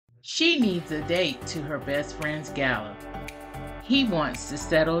She needs a date to her best friend's gala. He wants to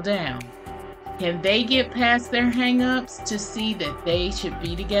settle down. Can they get past their hang-ups to see that they should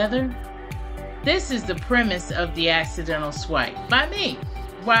be together? This is the premise of The Accidental Swipe by me,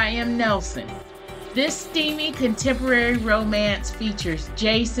 Y.M. Nelson. This steamy contemporary romance features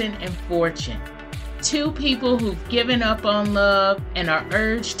Jason and Fortune, two people who've given up on love and are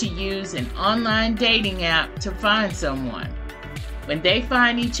urged to use an online dating app to find someone. When they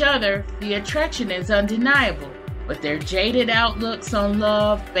find each other, the attraction is undeniable, but their jaded outlooks on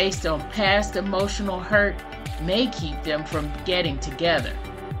love based on past emotional hurt may keep them from getting together.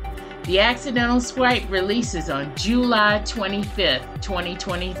 The Accidental Swipe releases on July 25th,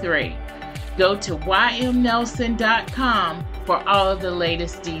 2023. Go to ymnelson.com for all of the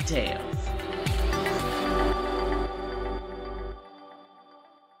latest details.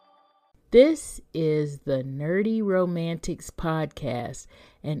 This is the Nerdy Romantics Podcast,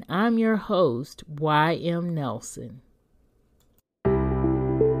 and I'm your host, Y.M. Nelson.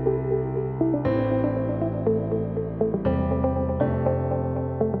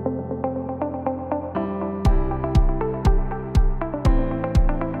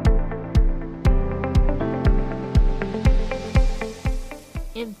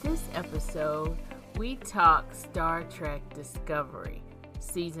 In this episode, we talk Star Trek Discovery,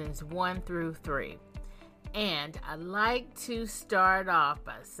 seasons 1 through 3. And I like to start off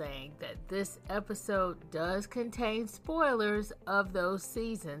by saying that this episode does contain spoilers of those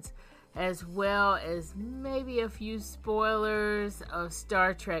seasons, as well as maybe a few spoilers of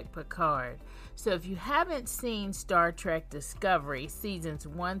Star Trek Picard. So if you haven't seen Star Trek Discovery, seasons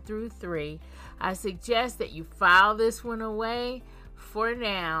 1 through 3, I suggest that you file this one away for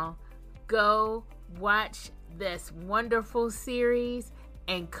now. Go watch this wonderful series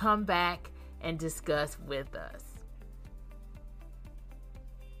and come back and discuss with us.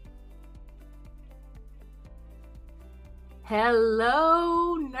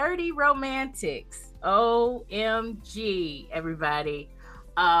 Hello, Nerdy Romantics. OMG, everybody.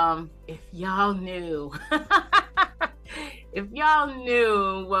 If y'all knew, if y'all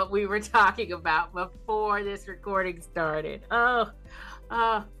knew what we were talking about before this recording started. But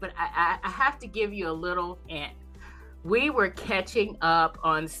I have to give you a little hint. We were catching up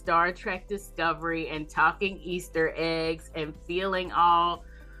on Star Trek Discovery and talking Easter eggs and feeling all,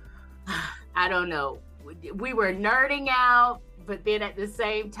 I don't know. We were nerding out, but then at the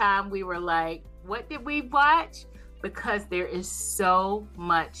same time, we were like, what did we watch? Because there is so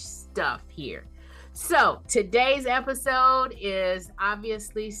much stuff here. So today's episode is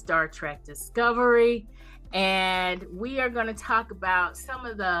obviously Star Trek Discovery, and we are going to talk about some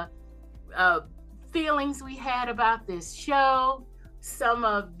of the feelings we had about this show, some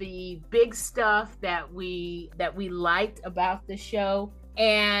of the big stuff that we liked about the show,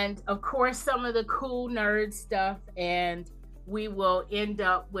 and of course some of the cool nerd stuff, and we will end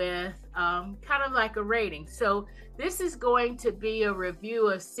up with kind of like a rating. So this is going to be a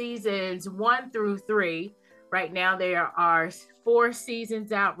review of seasons 1 through 3. Right now there are 4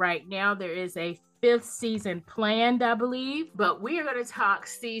 seasons out right now. There is a 5th season planned, I believe, but we are going to talk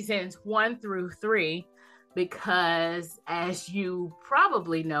seasons 1 through 3 because, as you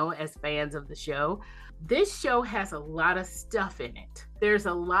probably know as fans of the show, this show has a lot of stuff in it. There's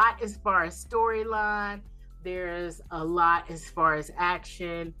a lot as far as storyline, there's a lot as far as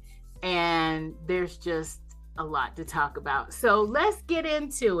action, and there's just a lot to talk about. So let's get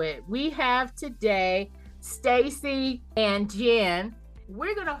into it. We have today Staci and Jen.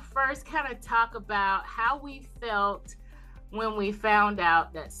 We're going to first kind of talk about how we felt when we found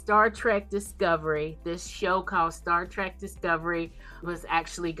out that Star Trek Discovery, this show called Star Trek Discovery, was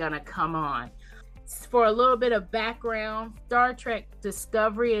actually going to come on. For a little bit of background, Star Trek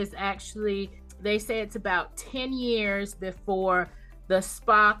Discovery is actually, they say it's about 10 years before the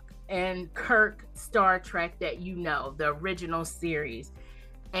Spock and Kirk Star Trek that you know, the original series.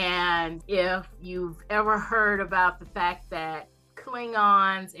 And if you've ever heard about the fact that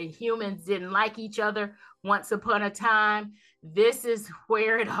Klingons and humans didn't like each other once upon a time, this is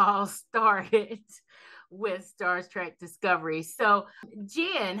where it all started with Star Trek Discovery. So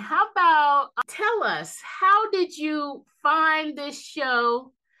Jen, how about tell us, how did you find this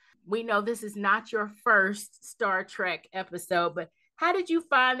show? We know this is not your first Star Trek episode, but how did you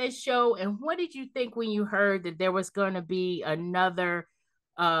find this show, and what did you think when you heard that there was going to be another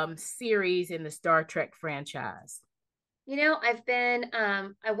series in the Star Trek franchise? You know, I've been,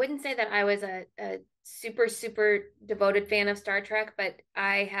 I wouldn't say that I was a super devoted fan of Star Trek, but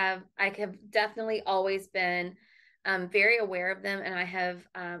I have definitely always been very aware of them,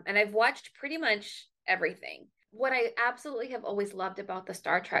 and I've watched pretty much everything. what I absolutely have always loved about the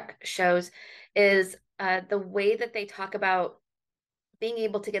Star Trek shows is the way that they talk about being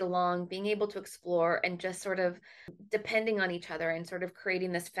able to get along, being able to explore, and just sort of depending on each other and sort of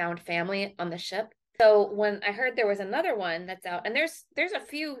creating this found family on the ship. So when I heard there was another one that's out, and there's a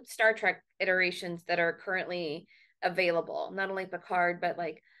few Star Trek iterations that are currently available, not only Picard, but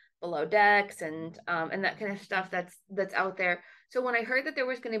like Below Decks and that kind of stuff that's out there. So when I heard that there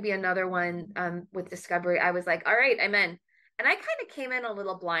was going to be another one with Discovery, I was like, all right, I'm in. And I kind of came in a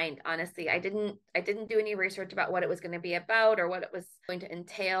little blind, honestly. I didn't do any research about what it was going to be about or what it was going to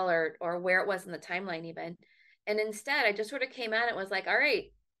entail or where it was in the timeline even. And instead, I just sort of came at it and was like, all right,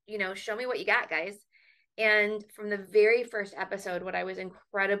 show me what you got, guys. And from the very first episode, what I was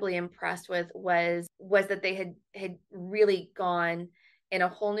incredibly impressed with was that they had really gone in a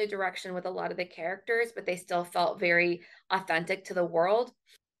whole new direction with a lot of the characters, but they still felt very authentic to the world.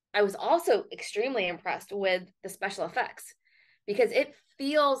 I was also extremely impressed with the special effects because it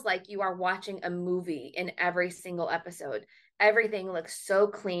feels like you are watching a movie in every single episode. Everything looks so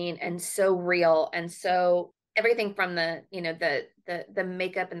clean and so real, and so everything from the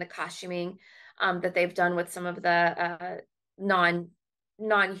makeup and the costuming that they've done with some of the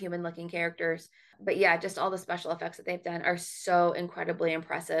non-human looking characters. But yeah, just all the special effects that they've done are so incredibly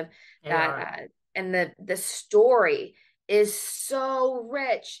impressive. And the story is so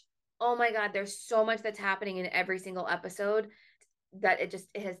rich. Oh my God, there's so much that's happening in every single episode that it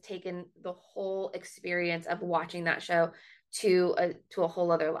has taken the whole experience of watching that show to a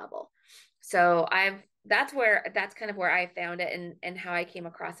whole other level. So that's kind of where I found it and how I came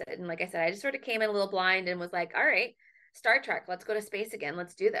across it. And like I said, I just sort of came in a little blind and was like, all right, Star Trek, let's go to space again.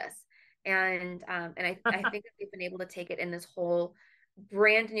 Let's do this. And I think that they've been able to take it in this whole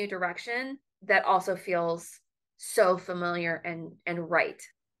brand new direction that also feels so familiar and right.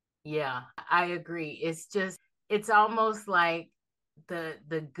 Yeah, I agree. It's almost like the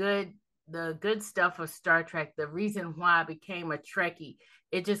good stuff of Star Trek, the reason why I became a Trekkie,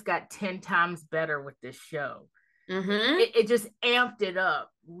 it just got 10 times better with this show. Mm-hmm. It just amped it up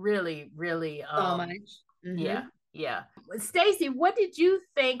really, really. So much. Yeah, Mm-hmm. yeah. Staci, what did you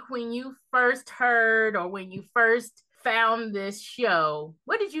think when you first heard or when you first found this show?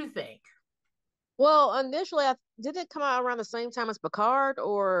 What did you think? Well, initially, I did it come out around the same time as Picard,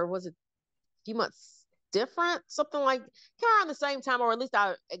 or was it a few months different? Something like came around the same time, or at least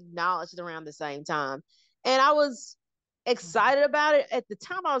I acknowledged it around the same time. And I was excited about it. At the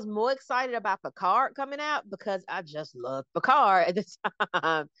time, I was more excited about Picard coming out because I just loved Picard at the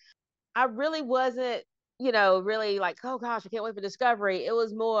time. I really wasn't, really like, oh gosh, I can't wait for Discovery. I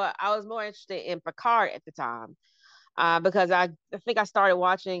was more interested in Picard at the time because I think I started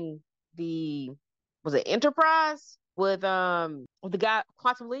watching the was it Enterprise with the guy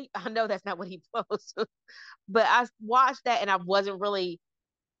Quantum Leap. I know that's not what he posted, but I watched that and I wasn't really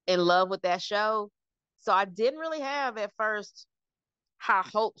in love with that show, so I didn't really have at first high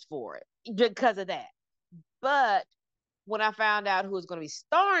hopes for it because of that. But when I found out who was going to be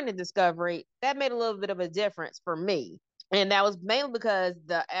starring in Discovery, that made a little bit of a difference for me. And that was mainly because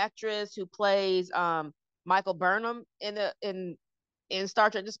the actress who plays Michael Burnham in Star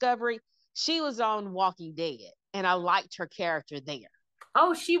Trek Discovery, she was on Walking Dead, and I liked her character there.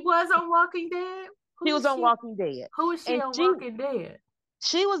 Oh, she was on Walking Dead. She Who was is on she? Walking Dead, Who is she and on Walking Dead?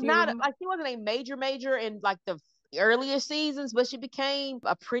 she was You not remember? like she wasn't a major in like the earlier seasons, but she became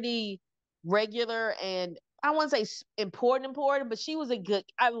a pretty regular and I wouldn't say important, but she was a good.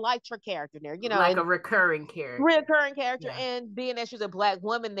 I liked her character there, Like and a recurring character. recurring character, Yeah. and being that she was a black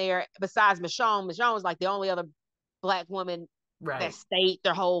woman there, besides Michonne, Michonne was like the only other black woman that Right. stayed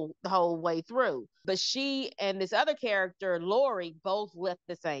the whole way through. But she and this other character, Lori, both left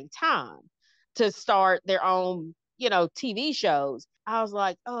the same time to start their own, TV shows. I was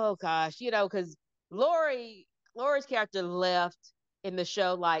like, oh gosh, because Lori's character left in the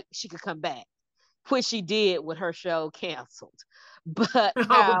show like she could come back, which she did with her show canceled. But Oh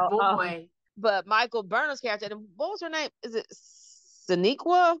how boy. but Michael Burnham's character, and what was her name? Is it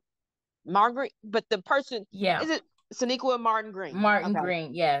Sonequa Margaret? But the person Yeah. is it Sonequa Martin Green? Martin Okay,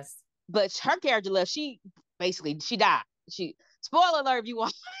 Green, yes. but her character left. She basically she died. She spoiler alert if you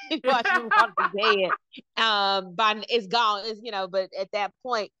watch if you watch Walking Dead. By it's gone. It's but at that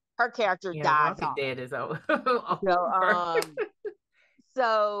point her character Yeah, dies Walking off. Dead is over. So Over.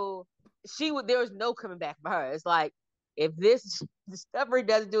 so she would there was no coming back for her. It's like if this Discovery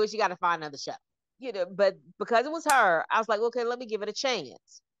doesn't do it, she got to find another show. But because it was her, I was like, okay, let me give it a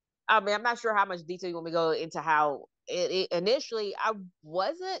chance. I mean, I'm not sure how much detail you want me to go into how it initially I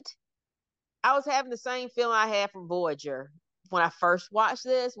was having the same feeling I had from Voyager when I first watched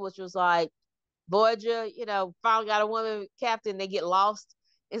this, which was like Voyager, you know, finally got a woman captain, they get lost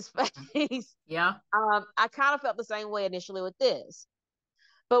in space. Yeah. I kind of felt the same way initially with this.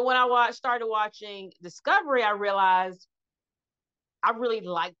 But when I started watching Discovery, I realized I really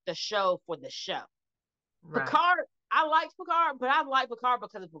liked the show for the show. Right. Picard, I liked Picard, but I liked Picard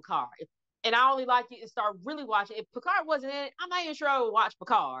because of Picard. And I only liked it and start really watching. If Picard wasn't in it, I'm not even sure I would watch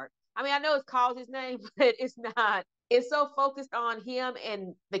Picard. I mean, I know it's called his name, but it's not. It's so focused on him,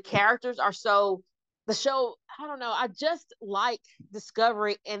 and the characters are so. The show, I don't know. I just like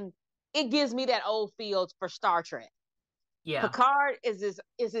Discovery, and it gives me that old feel for Star Trek. Yeah. Picard is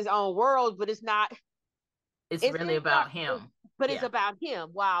his own world, but it's not. It's really about him. But it's about him.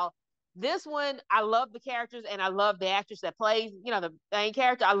 While this one, I love the characters and I love the actress that plays, you know, the main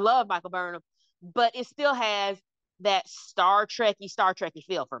character. I love Michael Burnham, but it still has that Star Trekky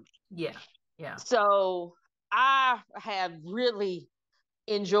feel for me. Yeah. Yeah. So I have really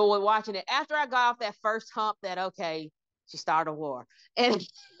enjoyed watching it. After I got off that first hump that, okay, she started a war. And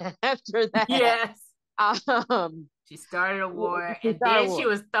after that, yes. She started a war, and then she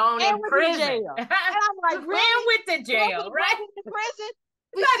was thrown in prison. Jail. And I'm like, really? Ran with the jail, right? To prison?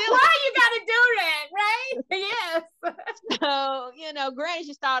 Like, why you gotta do that, right? Yes. So, you know, granted,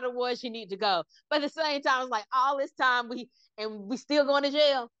 she started a war, she needed to go. But at the same time, it's like all this time we still going to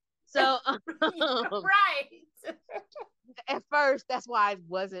jail. So right. At first, that's why I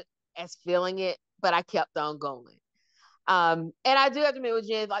wasn't as feeling it, but I kept on going. And I do have to admit with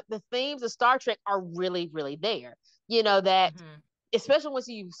Jen, like the themes of Star Trek are really, really there. You know, that especially once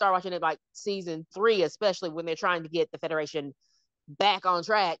you start watching it like season 3, especially when they're trying to get the Federation back on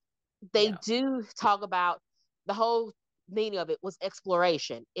track, they do talk about the whole meaning of it was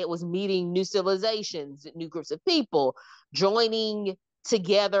exploration. It was meeting new civilizations, new groups of people, joining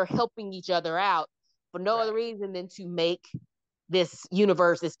together, helping each other out for no other reason than to make this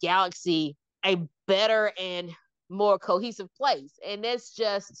universe, this galaxy, a better and more cohesive place. And it's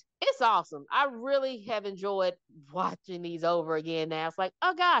awesome. I really have enjoyed watching these over again now. It's like,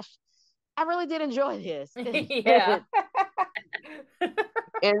 oh gosh, I really did enjoy this. Yeah.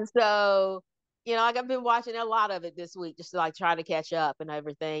 And so, you know, like I've been watching a lot of it this week just to like try to catch up and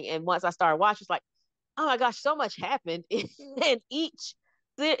everything. And once I started watching, it's like, oh my gosh, so much happened in each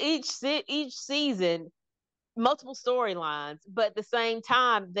season, multiple storylines, but at the same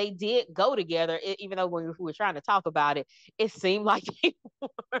time they did go together. Even though when we were trying to talk about it, it seemed like it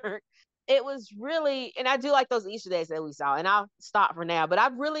weren't. It was really, and I do like those Easter eggs that we saw. And I'll stop for now, but I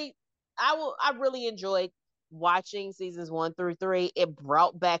really enjoyed watching seasons 1 through 3. It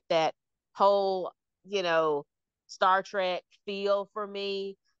brought back that whole, you know, Star Trek feel for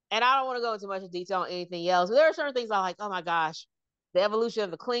me. And I don't want to go into much detail on anything else. There are certain things I like. Oh my gosh, the evolution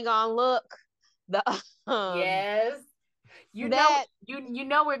of the Klingon look. Yes. You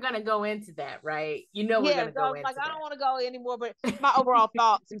know we're gonna go into that, right? You know we're gonna go into that. I don't want to go anymore, but my overall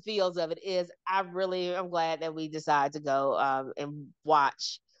thoughts and feels of it is I'm glad that we decided to go and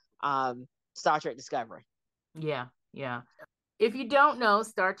watch Star Trek Discovery. Yeah. If you don't know,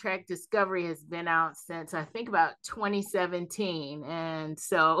 Star Trek Discovery has been out since I think about 2017, and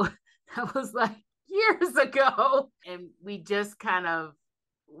so that was like years ago, and we just kind of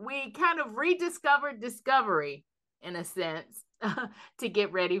rediscovered Discovery in a sense to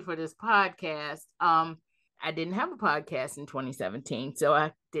get ready for this podcast. I didn't have a podcast in 2017, so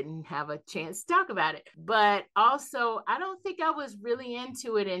I didn't have a chance to talk about it. But also, I don't think I was really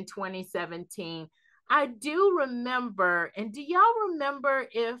into it in 2017. I do remember, and do y'all remember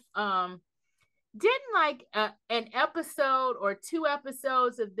if didn't like an episode or 2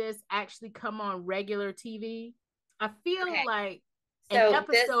 episodes of this actually come on regular TV? I feel like an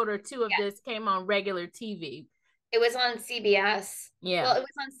episode or 2 of this came on regular TV. It was on CBS. Yeah. Well, it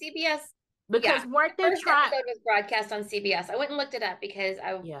was on CBS because weren't they first episode was broadcast on CBS. I went and looked it up because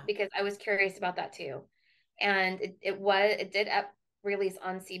I was curious about that too, and it did release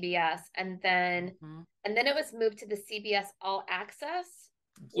on CBS, and then it was moved to the CBS All Access.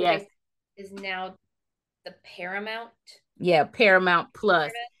 Yes, is now the Paramount. Yeah, Paramount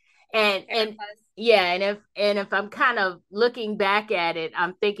Plus. And if I'm kind of looking back at it,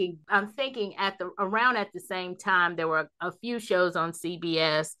 I'm thinking around at the same time there were a few shows on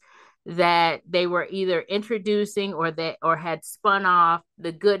CBS that they were either introducing or had spun off.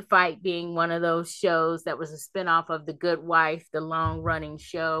 The Good Fight being one of those shows that was a spinoff of The Good Wife, the long running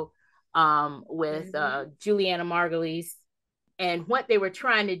show with Juliana Margulies. And what they were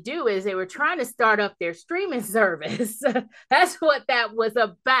trying to do is they were trying to start up their streaming service. That's what that was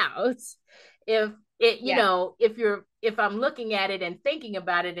about. If I'm looking at it and thinking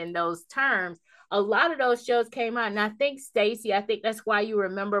about it in those terms, a lot of those shows came out. And I think, Staci, I think that's why you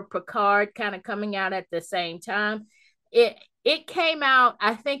remember Picard kind of coming out at the same time. It came out,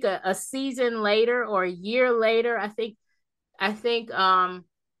 I think, a season later or a year later. I think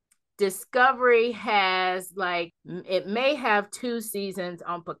Discovery has, like, it may have 2 seasons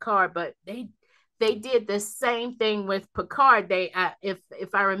on Picard, but they did the same thing with Picard.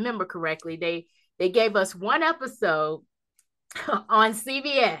 If I remember correctly, they gave us 1 episode on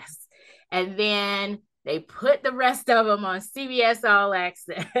CBS, and then they put the rest of them on CBS All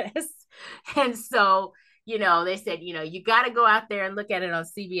Access. And so, they said, you got to go out there and look at it on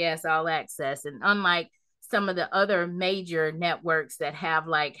CBS All Access. And unlike some of the other major networks that have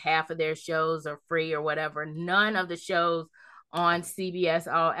like half of their shows are free or whatever, none of the shows on CBS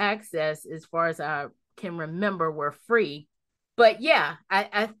All Access, as far as I can remember, were free. But yeah,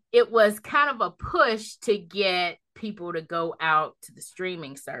 it was kind of a push to get people to go out to the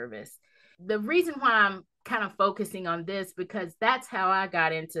streaming service. The reason why I'm kind of focusing on this, because that's how I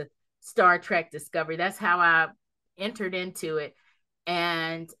got into Star Trek Discovery. That's how I entered into it.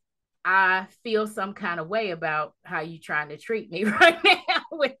 And I feel some kind of way about how you trying to treat me right now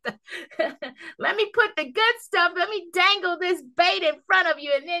with the let me put the good stuff, let me dangle this bait in front of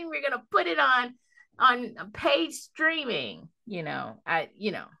you, and then we're gonna put it on paid streaming. I'm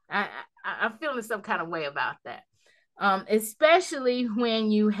feeling some kind of way about that. Especially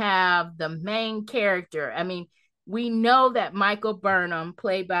when you have the main character. I mean, we know that Michael Burnham,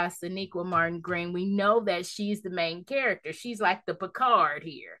 played by Sonequa Martin Green, we know that she's the main character. She's like the Picard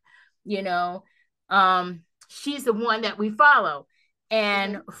here. She's the one that we follow.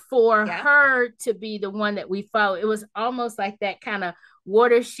 And for her to be the one that we follow, it was almost like that kind of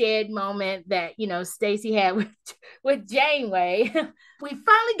watershed moment that, Staci had with Janeway. We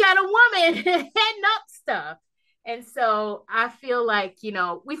finally got a woman heading up stuff. And so I feel like, we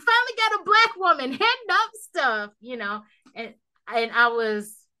finally got a Black woman heading up stuff, and I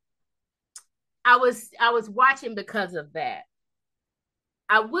was watching because of that.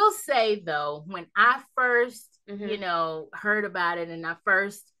 I will say, though, when I first, heard about it, and I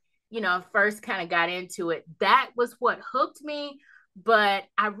first kind of got into it, that was what hooked me. But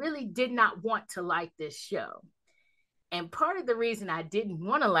I really did not want to like this show. And part of the reason I didn't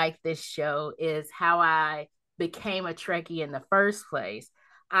want to like this show is how I became a Trekkie in the first place.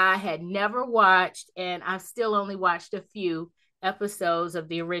 I had never watched, and I've still only watched a few episodes of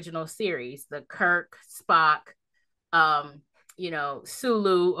the original series, the Kirk, Spock,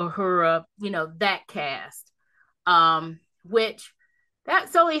 Sulu, Uhura, that cast, which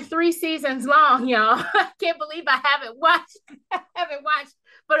that's only 3 seasons long, y'all. I can't believe I haven't watched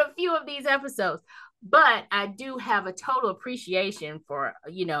but a few of these episodes. But I do have a total appreciation for,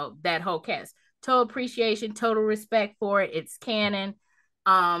 that whole cast. Total appreciation, total respect for it. It's canon.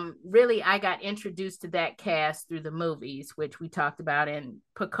 Really, I got introduced to that cast through the movies, which we talked about in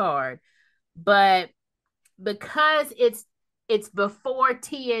Picard. But because it's before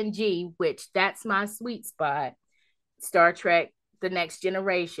TNG, which that's my sweet spot, Star Trek The Next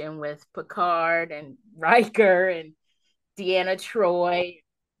Generation with Picard and Riker and Deanna Troi.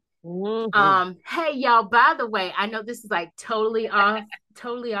 Mm-hmm. Hey y'all, by the way, I know this is like totally off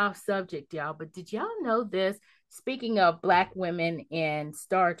subject, y'all, but did y'all know this? Speaking of Black women in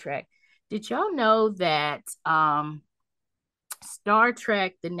Star Trek, did y'all know that Star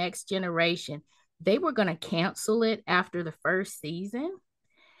Trek The Next Generation, they were going to cancel it after the first season?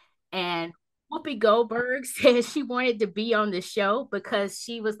 And Whoopi Goldberg said she wanted to be on the show because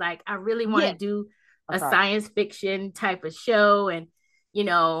she was like, I really want to do a science fiction type of show. And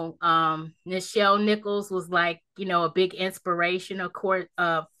Nichelle Nichols was like, a big inspiration, of course,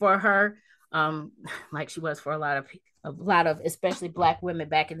 for her, like she was for a lot of especially Black women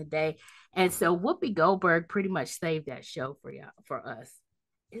back in the day. And so Whoopi Goldberg pretty much saved that show for us.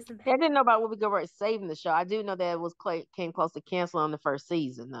 Isn't that? I didn't know about Whoopi Goldberg saving the show. I do know that it came close to canceling on the first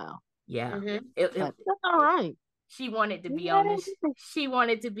season, though. Yeah, that's all right. She wanted to be on this. She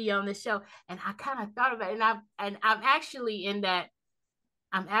wanted to be on the show, and I kind of thought about it. And I'm actually in that.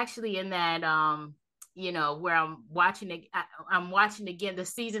 Where I'm watching it. I'm watching again. The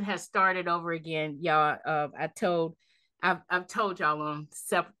season has started over again, y'all. I've told y'all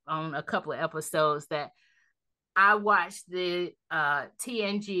on a couple of episodes that I watched the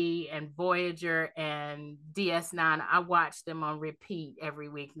TNG and Voyager and DS9. I watch them on repeat every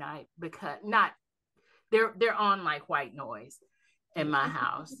weeknight because they're on like white noise in my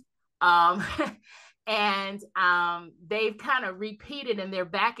house. And they've kind of repeated, and they're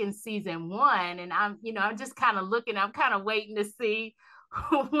back in season 1. And I'm just kind of looking. I'm kind of waiting to see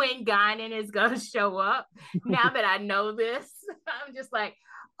when Guinan is going to show up. Now that I know this, I'm just like,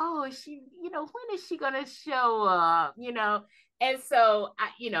 oh, is she, when is she gonna show up? And so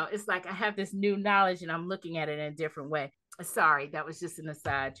it's like I have this new knowledge and I'm looking at it in a different way. Sorry, that was just an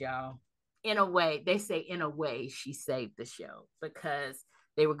aside, y'all. In a way, they say in a way she saved the show because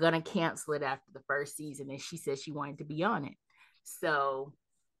they were gonna cancel it after the first season, and she said she wanted to be on it. So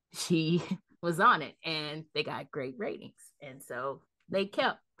she was on it and they got great ratings. And so they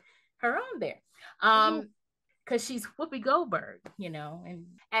kept her on there. Because she's Whoopi Goldberg, and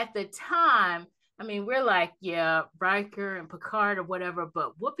at the time, I mean, we're like, yeah, Riker and Picard or whatever,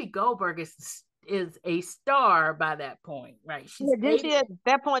 but Whoopi Goldberg is a star by that point, right? Didn't she at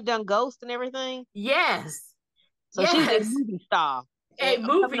that point done Ghost and everything? Yes. So she's a movie star. A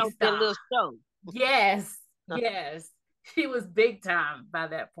movie star. Little show. Yes. Yes. She was big time by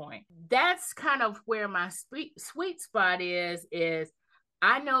that point. That's kind of where my sweet spot is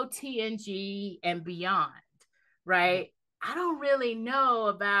I know TNG and beyond, right? I don't really know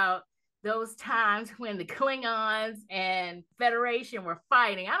about those times when the Klingons and Federation were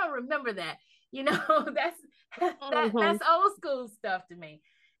fighting. I don't remember that. That's old school stuff to me.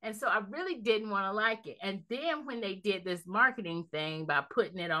 And so I really didn't want to like it. And then when they did this marketing thing by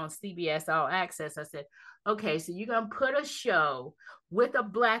putting it on CBS All Access, I said, okay, so you're going to put a show with a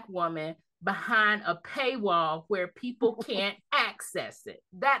Black woman behind a paywall where people can't access it.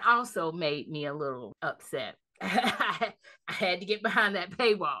 That also made me a little upset. I had to get behind that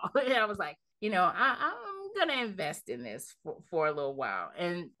paywall. And I was like, I'm going to invest in this for a little while.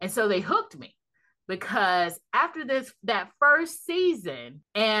 And so they hooked me. Because after that first season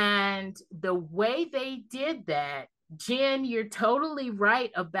and the way they did that, Jen, you're totally right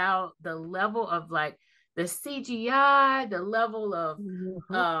about the level of like the CGI, the level of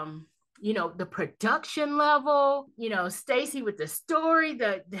the production level, Staci with the story,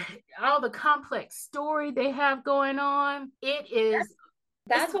 all the complex story they have going on. It is.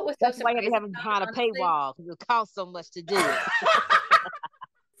 That's what was so surprising. Why you have behind a paywall because it costs so much to do it.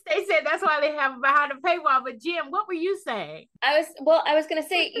 They said that's why they have behind a paywall. But Jim, what were you saying? I was going to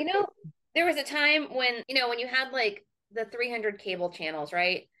say, there was a time when, when you had like the 300 cable channels,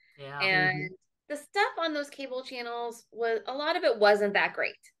 right? Yeah. And the stuff on those cable channels a lot of it wasn't that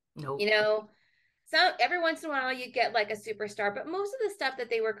great. Nope. So every once in a while you get like a superstar, but most of the stuff that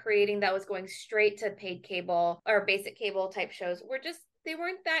they were creating that was going straight to paid cable or basic cable type shows they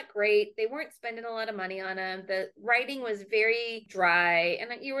weren't that great. They weren't spending a lot of money on them. The writing was very dry. And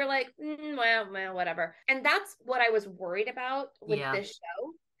you were like, well, whatever. And that's what I was worried about with this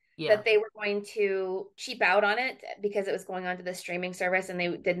show. Yeah. That they were going to cheap out on it because it was going on to the streaming service and they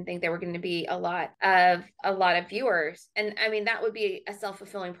didn't think there were going to be a lot of viewers. And I mean, that would be a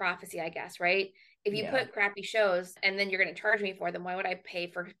self-fulfilling prophecy, I guess, right? If you put crappy shows and then you're going to charge me for them, why would I pay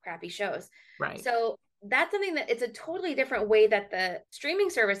for crappy shows? Right. So that's something that it's a totally different way that the streaming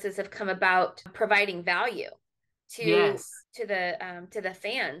services have come about providing value to the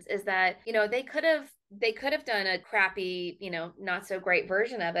fans, is that they could have done a crappy not so great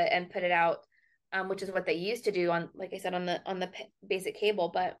version of it and put it out, which is what they used to do on, like I said, on the basic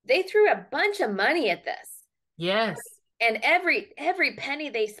cable, but they threw a bunch of money at this. Yes. And every penny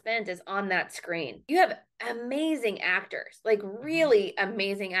they spent is on that screen. You have amazing actors, like really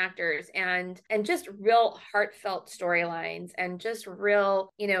amazing actors, and just real heartfelt storylines, and just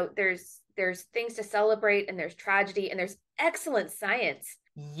real, there's things to celebrate, and there's tragedy, and there's excellent science.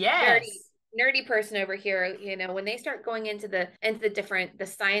 Yes. Nerdy person over here, when they start going into the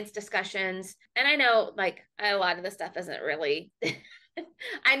science discussions, and I know like a lot of the stuff isn't really,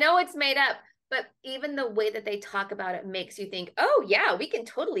 I know it's made up, but even the way that they talk about it makes you think, oh, yeah, we can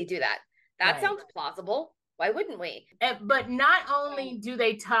totally do that. That sounds plausible. Why wouldn't we? But not only do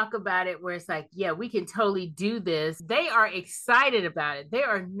they talk about it where it's like, yeah, we can totally do this. They are excited about it. They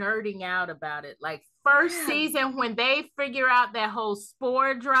are nerding out about it. Like first season when they figure out that whole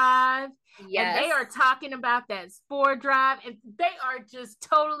spore drive. Yes. And they are talking about that spore drive. And they are just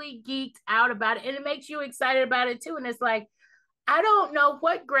totally geeked out about it. And it makes you excited about it too. And it's like, I don't know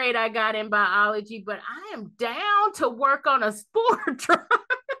what grade I got in biology, but I am down to work on a spore drive.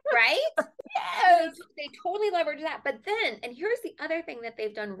 Right? Yes. They totally leverage that. But then, and here's the other thing that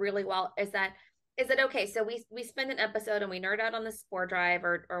they've done really well is that, okay, so we spend an episode and we nerd out on the spore drive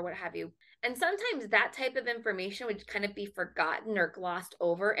or what have you. And sometimes that type of information would kind of be forgotten or glossed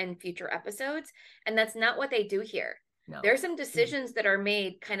over in future episodes. And that's not what they do here. No. There's some decisions that are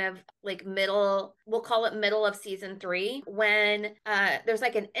made kind of like we'll call it middle of season 3, when there's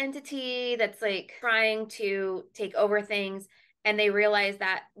like an entity that's like trying to take over things, and they realize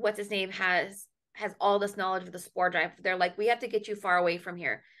that what's his name has all this knowledge of the spore drive. They're like, we have to get you far away from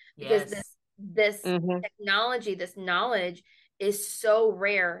here because this technology, this knowledge is so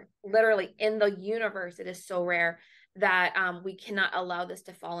rare, literally in the universe, it is so rare that we cannot allow this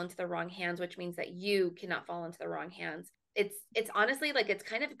to fall into the wrong hands, which means that you cannot fall into the wrong hands. It's honestly like it's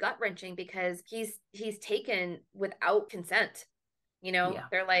kind of gut wrenching because he's taken without consent.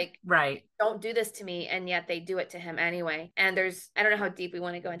 They're like, right, don't do this to me, and yet they do it to him anyway. And I don't know how deep we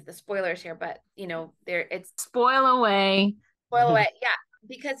want to go into the spoilers here, but it's spoil away. spoil away, yeah,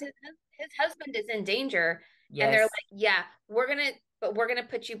 because his husband is in danger, and they're Yes. like, yeah, we're gonna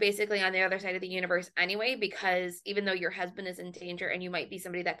put you basically on the other side of the universe anyway, because even though your husband is in danger and you might be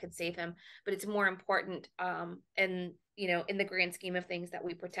somebody that could save him, but it's more important, and in the grand scheme of things, that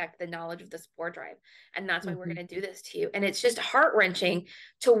we protect the knowledge of the spore drive, and that's why we're gonna do this to you. And it's just heart-wrenching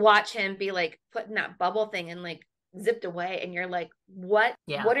to watch him be like put in that bubble thing and like zipped away, and you're like, what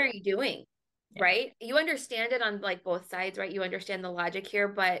are you doing? Right? You understand it on like both sides, right? You understand the logic here,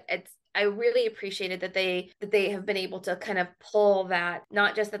 but I really appreciated that they have been able to kind of pull that,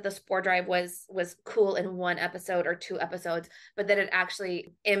 not just that the spore drive was cool in one episode or two episodes, but that it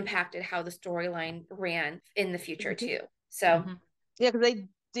actually impacted how the storyline ran in the future too. So yeah, because they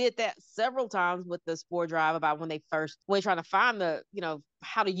did that several times with the spore drive, about when they're trying to find the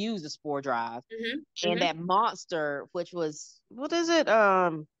how to use the spore drive, and that monster, which was, what is it,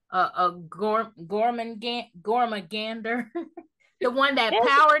 Gormagander. The one that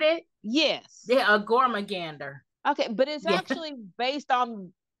powered it. Yes. Yeah, a Gormagander. Okay, but it's actually based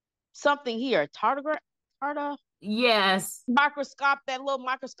on something here. Yes. That little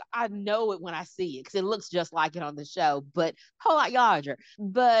microscope. I know it when I see it because it looks just like it on the show, but whole lot larger.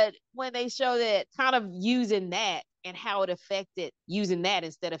 But when they show that, kind of using that and how it affected using that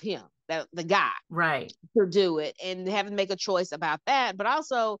instead of him, the guy, right, to do it, and having to make a choice about that. But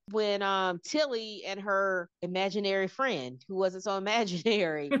also when Tilly and her imaginary friend, who wasn't so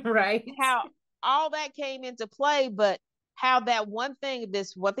imaginary, right, how all that came into play, but how this one thing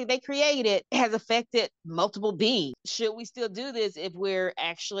they created has affected multiple beings. Should we still do this if we're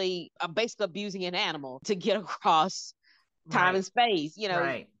actually basically abusing an animal to get across time and space,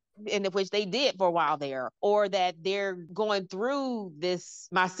 right, in which they did for a while there, or that they're going through this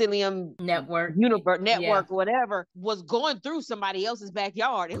mycelium network, whatever, was going through somebody else's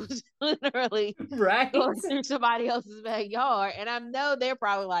backyard. It was literally right going through somebody else's backyard. And I know they're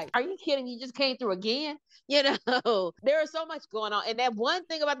probably like, are you kidding? You just came through again? There is so much going on. And that one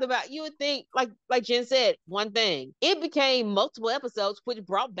thing about you would think, like Jen said, one thing, it became multiple episodes, which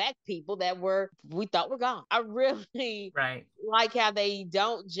brought back people that we thought were gone. I really like how they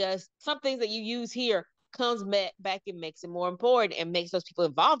don't just, some things that you use here comes back and makes it more important, and makes those people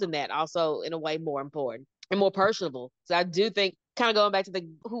involved in that also in a way more important and more personable. So I do think, kind of going back to I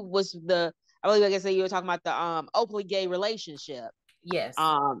believe, like I said, you were talking about the openly gay relationship. Yes.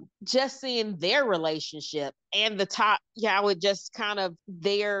 Just seeing their relationship and how it just kind of,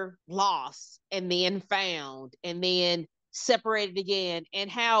 their loss and then found and then separated again, and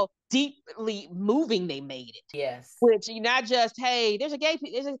how deeply moving they made it. Yes. Which, not just, hey, look at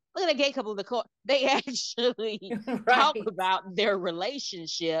a gay couple in the court. They actually talk about their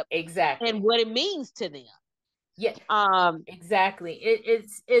relationship and what it means to them. Yeah. Exactly.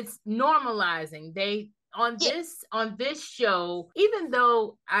 It's normalizing. On this show, even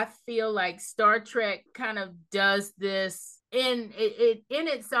though I feel like Star Trek kind of does this in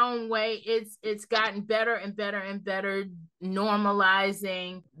its own way, it's gotten better and better and better,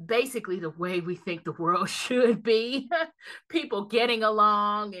 normalizing basically the way we think the world should be. People getting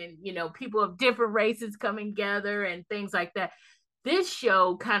along, and people of different races coming together and things like that. This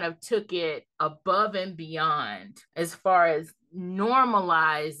show kind of took it above and beyond as far as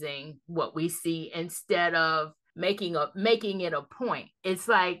normalizing what we see, instead of making it a point. It's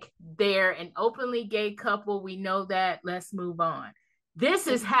like, they're an openly gay couple. We know that. Let's move on. This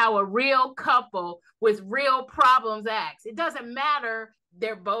is how a real couple with real problems acts. It doesn't matter.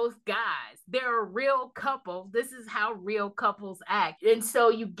 They're both guys. They're a real couple. This is how real couples act. And so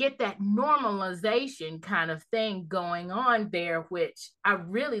you get that normalization kind of thing going on there, which I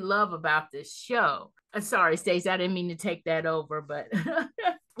really love about this show. Sorry, Staci, I didn't mean to take that over, but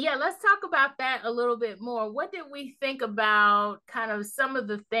yeah, let's talk about that a little bit more. What did we think about kind of some of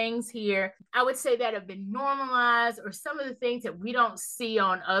the things here, I would say, that have been normalized, or some of the things that we don't see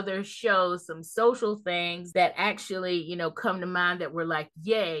on other shows, some social things that actually, come to mind, that we're like,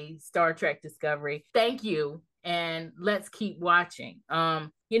 yay, Star Trek Discovery. Thank you. And let's keep watching.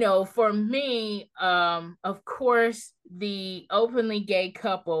 For me, of course, the openly gay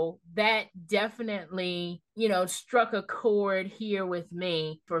couple, that definitely, struck a chord here with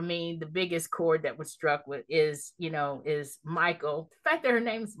me. For me, the biggest chord that was struck with is Michael. The fact that her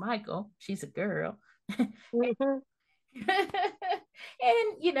name's Michael, she's a girl.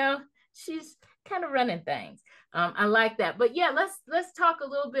 And she's kind of running things. I like that. But yeah, let's talk a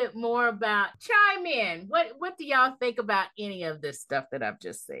little bit more about, chime in. What do y'all think about any of this stuff that I've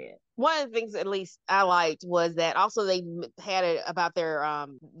just said? One of the things at least I liked was that also they had it about their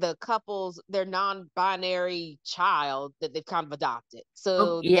the couples, their non-binary child that they've kind of adopted.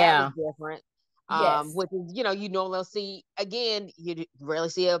 So that was different. Yes. Which is, you normally see, again, you rarely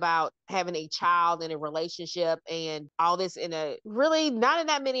see about having a child in a relationship and all this in a really not in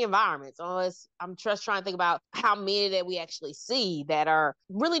that many environments. Unless I'm just trying to think about how many that we actually see that are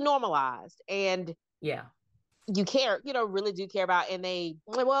really normalized and you care, really do care about. And I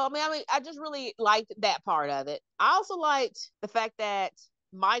just really liked that part of it. I also liked the fact that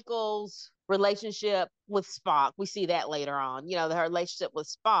Michael's relationship with Spock, we see that later on, her relationship with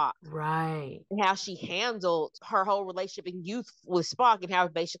Spock. Right. And how she handled her whole relationship in youth with Spock and how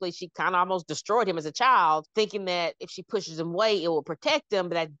basically she kind of almost destroyed him as a child, thinking that if she pushes him away, it will protect him.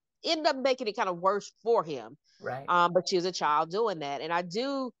 But that ended up making it kind of worse for him. Right. But she was a child doing that. And I'm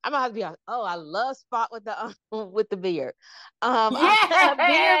gonna have to be like, oh, I love Spot with the beard.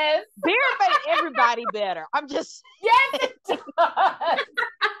 Yes. Beard made everybody better. I'm just yes, it does.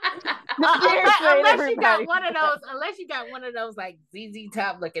 Unless you got one of those like ZZ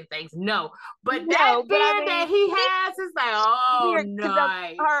Top looking things. No, but that beard that he has is like, oh,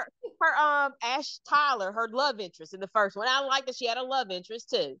 nice. Her Ash Tyler, her love interest in the first one. I like that she had a love interest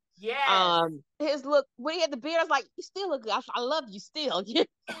too. Yes. His look when he had the beard, I was like, you still look good. I love you still.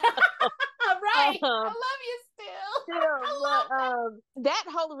 Right. I love you still. That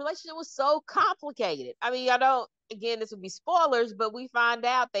whole relationship was so complicated. I mean, I don't. Again, this would be spoilers, but we find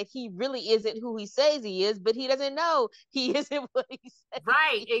out that he really isn't who he says he is, but he doesn't know he isn't what he says.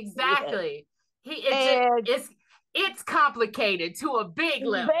 Right, exactly. It's complicated to a big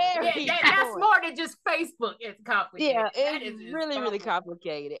level. That's more than just Facebook. It's complicated. Yeah, it's really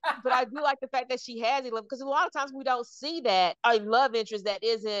complicated. But I do like the fact that she has a love, because a lot of times we don't see that a love interest that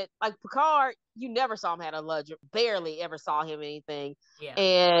isn't like Picard. You never saw him had a love, barely ever saw him anything. Yeah.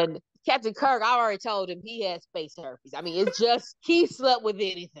 And Captain Kirk, I already told him he had space herpes. I mean, it's just he slept with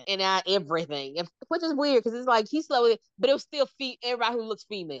anything and everything, which is weird because it's like he slept with it, but it was still everybody who looks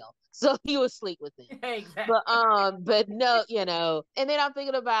female. So he would sleep with them. Exactly. But no, and then I'm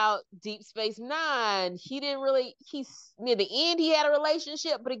thinking about Deep Space Nine. He didn't really. He's near the end. He had a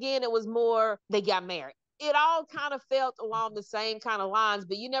relationship, but again, it was more they got married. It all kind of felt along the same kind of lines,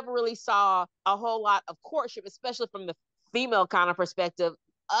 but you never really saw a whole lot of courtship, especially from the female kind of perspective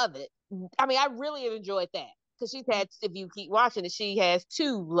of it. I mean, I really enjoyed that because she's had, if you keep watching it, she has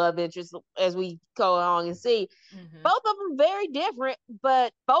two love interests as we go along and see. Mm-hmm. Both of them very different,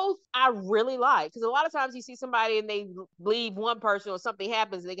 but both I really like, because a lot of times you see somebody and they leave one person or something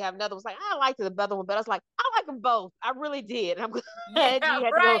happens and they have another one's like, I liked the other one, but I was like, I like them both. I really did. I'm glad you had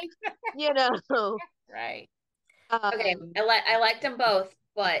right. to go, Right. Okay, I liked them both,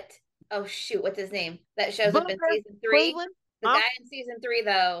 but oh shoot, what's his name? That shows up in season 3. Cleveland? The guy in season 3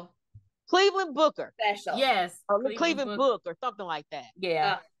 though. Cleveland Booker. Special. Yes. Cleveland Book or something like that.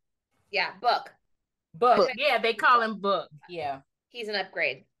 Yeah. Yeah, Book. Yeah, they call him Book. Yeah. He's an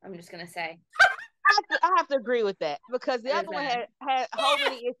upgrade, I'm just going to say. I have to agree with that, because the other one had so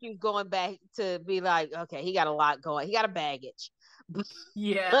many issues going back to be like, okay, he got a lot going. He got a baggage.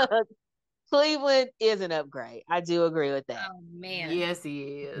 Yeah. Cleveland is an upgrade. I do agree with that. Oh, man. Yes, he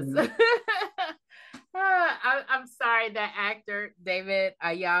is. I'm sorry, that actor, David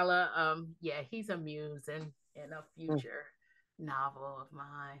Ayala, he's a muse in a future novel of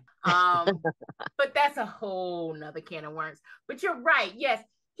mine. But that's a whole nother can of worms. But you're right. Yes,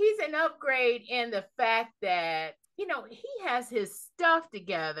 he's an upgrade in the fact that, he has his stuff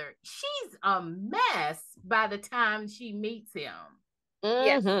together. She's a mess by the time she meets him.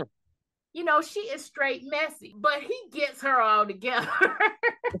 Mm-hmm. Yes. She is straight messy, but he gets her all together.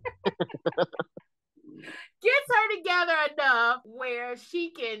 Gets her together enough where she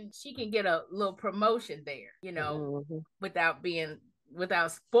can get a little promotion there, mm-hmm. without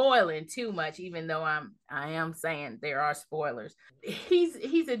spoiling too much, even though I am saying there are spoilers.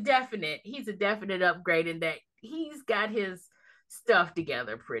 He's a definite upgrade in that he's got his stuff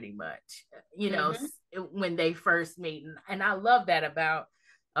together pretty much, mm-hmm. when they first meet. And I love that about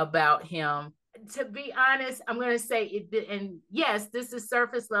him. To be honest, I'm going to say it, and yes, this is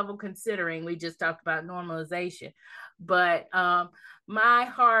surface level considering we just talked about normalization, but my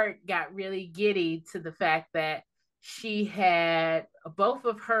heart got really giddy to the fact that she had both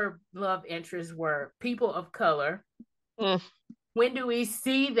of her love interests were people of color. Mm. When do we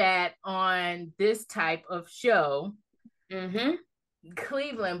see that on this type of show? Mm-hmm.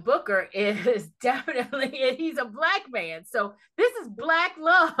 Cleveland Booker is definitely, he's a Black man. So this is Black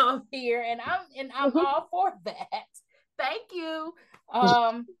love here, and I'm all for that. Thank you.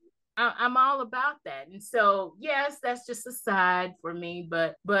 I'm all about that. And so, yes, that's just a side for me,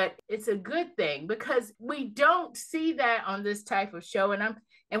 but it's a good thing because we don't see that on this type of show.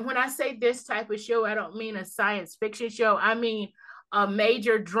 And when I say this type of show, I don't mean a science fiction show. I mean a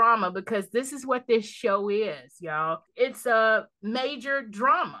major drama, because this is what this show is, y'all. It's a major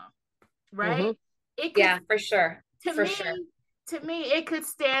drama, right? It could, yeah, for sure. To me, it could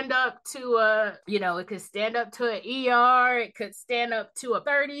stand up to it could stand up to an ER, it could stand up to a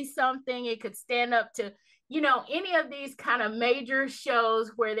 30 something, it could stand up to, any of these kind of major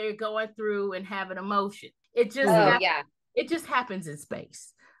shows where they're going through and having emotion. It just it just happens in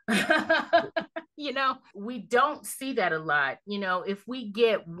space. We don't see that a lot. If we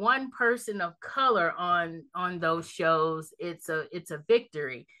get one person of color on those shows, it's a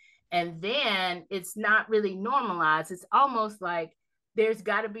victory. And then it's not really normalized. It's almost like there's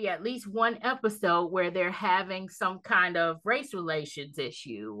got to be at least one episode where they're having some kind of race relations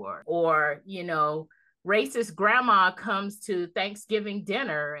issue, or racist grandma comes to Thanksgiving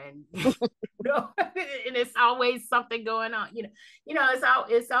dinner, and and it's always something going on.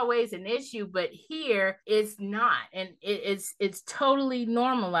 It's always an issue, but here it's not, and it's totally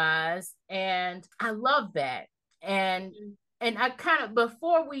normalized, and I love that. And I kind of,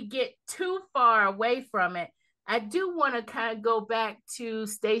 before we get too far away from it, I do want to kind of go back to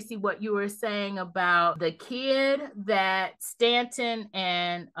Staci, what you were saying about the kid that Stanton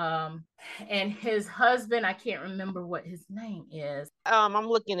and his husband, I can't remember what his name is. I'm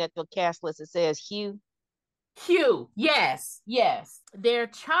looking at the cast list. It says Hugh. Yes. Their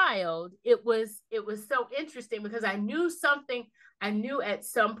child, it was so interesting because I knew at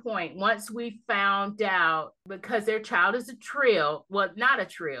some point, once we found out, because their child is a trill, well, not a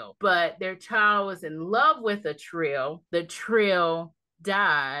trill, but their child was in love with a trill. The trill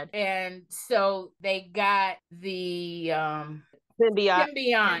died. And so they got the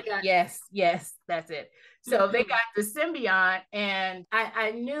symbiont. Yes, that's it. So they got the symbiont, and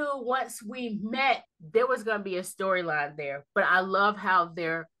I knew once we met, there was going to be a storyline there. But I love how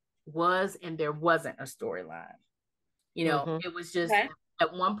there was and there wasn't a storyline. It was just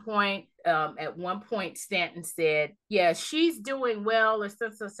at one point, Stanton said, yeah, she's doing well, or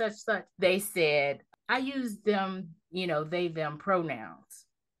such. They said, I use them, they, them pronouns,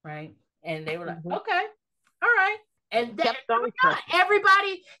 right? And they were like, okay, all right. And then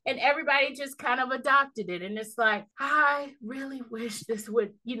everybody just kind of adopted it. And it's like, I really wish this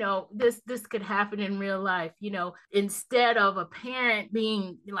would, this could happen in real life, instead of a parent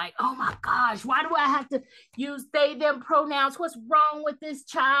being like, oh my gosh, why do I have to use they, them pronouns? What's wrong with this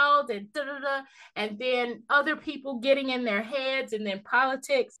child? And da-da-da. And then other people getting in their heads, and then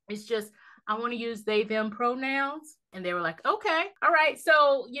politics. It's just, I want to use they, them pronouns. And they were like, okay, all right.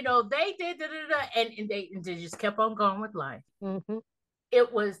 So, they did, and they just kept on going with life.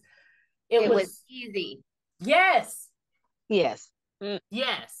 It was easy. Yes. Yes.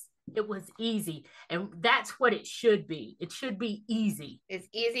 Yes. It was easy. And that's what it should be. It should be easy. It's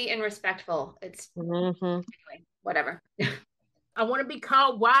easy and respectful. It's anyway, whatever. I want to be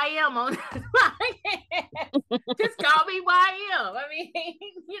called YM on this podcast. Just call me YM. I mean,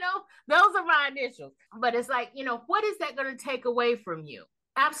 those are my initials. But it's like, what is that going to take away from you?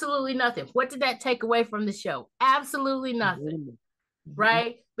 Absolutely nothing. What did that take away from the show? Absolutely nothing.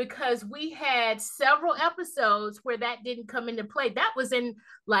 Right? Because we had several episodes where that didn't come into play. That was in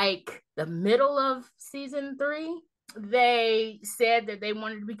like the middle of season 3. They said that they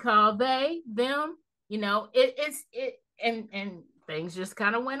wanted to be called they, them. And things just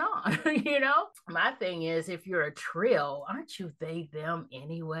kind of went on. My thing is, if you're a trill, aren't you they, them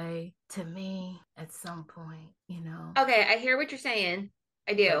anyway? To me, at some point, Okay, I hear what you're saying.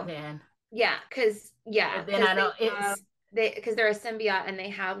 I do. Because I know it's because they're a symbiote and they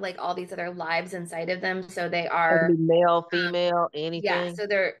have like all these other lives inside of them, so they are male, female, anything. Yeah, so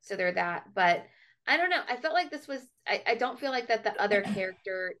they're that. But I don't know. I felt like this was. I don't feel like that the other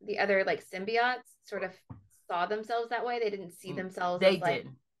character, the other like symbiotes, sort of saw themselves that way. They didn't see themselves. They as, like,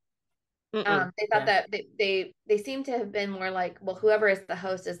 did. They thought that they seem to have been more like, well, whoever is the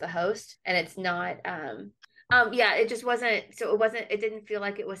host, and it's not. It just wasn't. So it didn't feel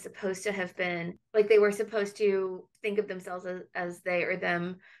like it was supposed to have been like they were supposed to think of themselves as they or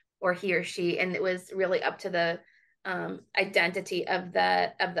them or he or she, and it was really up to the identity of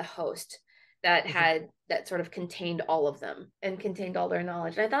the host that had that sort of contained all of them and contained all their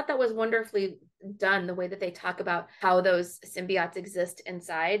knowledge. And I thought that was wonderfully done, the way that they talk about how those symbiotes exist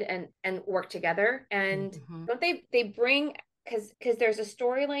inside and work together. And don't they bring because there's a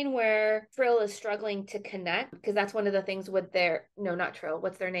storyline where Trill is struggling to connect, because that's one of the things with their, no, not Trill.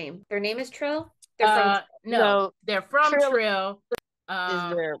 What's their name? Their name is Trill. They're from no, they're from Trill.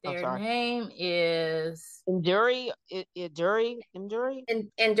 Is their name is Enduri. Anduri.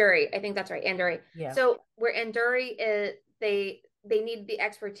 I think that's right. Anduri. Yeah. So where Anduri is, they need the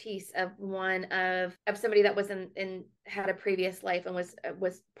expertise of somebody that was in had a previous life and was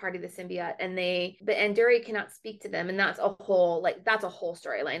part of the symbiote, but Anduri cannot speak to them, and that's a whole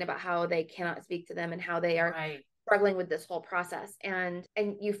storyline about how they cannot speak to them and how they are struggling with this whole process, and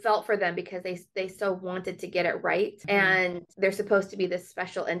you felt for them because they so wanted to get it right, and they're supposed to be this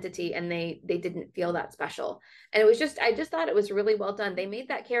special entity, and they didn't feel that special, and I just thought it was really well done. They made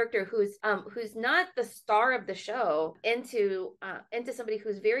that character who's not the star of the show into somebody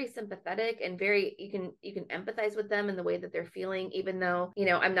who's very sympathetic and very, you can empathize with them in the way that they're feeling, even though,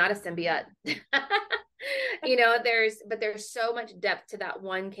 I'm not a symbiote. There's so much depth to that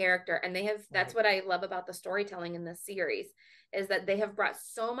one character, and that's what I love about the storytelling in this series, is that they have brought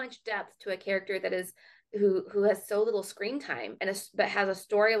so much depth to a character that is who has so little screen time, but has a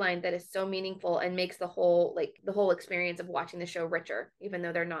storyline that is so meaningful and makes the whole experience of watching the show richer, even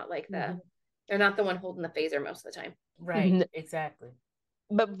though they're not they're not the one holding the phaser most of the time. Right. Exactly.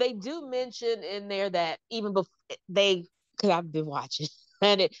 But they do mention in there that even before because I've been watching,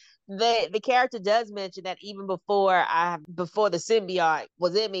 and the character does mention that even before the symbiote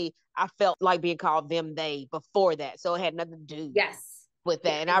was in me, I felt like being called them, they before that. So it had nothing to do with that.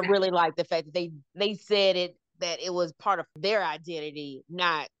 And exactly. I really like the fact that they said it, that it was part of their identity,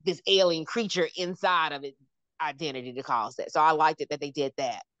 not this alien creature inside of it identity to cause that. So I liked it that they did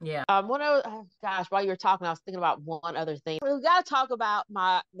that. Yeah. While you were talking, I was thinking about one other thing. We got to talk about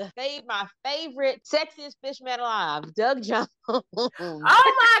my favorite sexiest fish man alive, Doug Jones. Oh my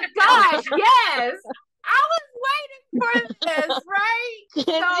gosh, yes. I was waiting for this, right?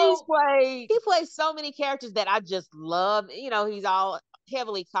 He plays so many characters that I just love. He's all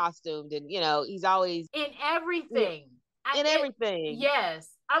heavily costumed, and he's always in everything. Everything. Yes.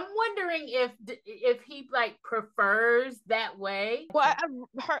 I'm wondering if he prefers that way. Well,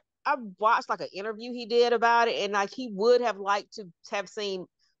 I watched an interview he did about it, and he would have liked to have seen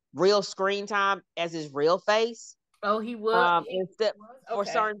real screen time as his real face. Oh, he would. Instead for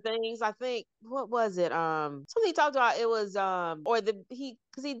certain things. I think, what was it? Something he talked about. It was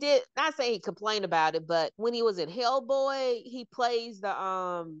because he did not say he complained about it, but when he was in Hellboy, he plays the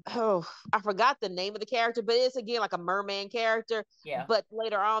I forgot the name of the character, but it's again like a merman character. Yeah. But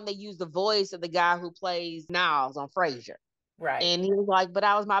later on, they used the voice of the guy who plays Niles on Frasier. Right. And he was like, but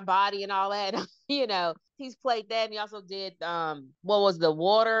I was my body and all that. He's played that, and he also did what was the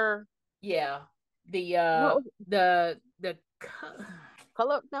water? Yeah. The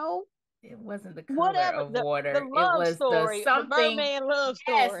color, no, it wasn't the color of water. The love story, the something, the merman love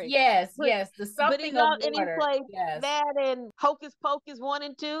story. Yes, the something but he of water. And he played that in Hocus Pocus 1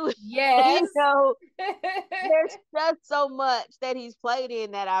 and 2. Yes. There's just so much that he's played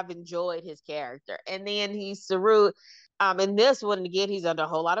in that I've enjoyed his character. And then he's Saru. In this one, again, he's under a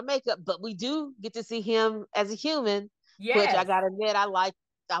whole lot of makeup, but we do get to see him as a human, which I gotta admit, I like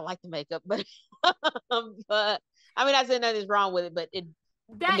the makeup, but but I mean, I said nothing's wrong with it, but the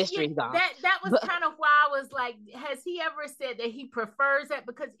mystery's gone. That was kind of why I was like, has he ever said that he prefers that?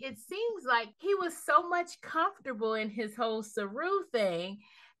 Because it seems like he was so much comfortable in his whole Saru thing.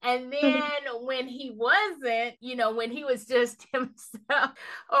 And then when he wasn't, when he was just himself,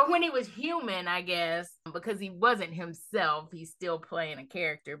 or when he was human, I guess, because he wasn't himself, he's still playing a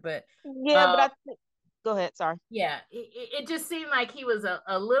character. But go ahead. Sorry. Yeah, it just seemed like he was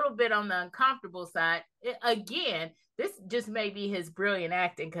a little bit on the uncomfortable side. Again, this just may be his brilliant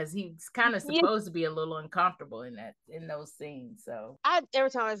acting, because he's kind of supposed to be a little uncomfortable in those scenes. So every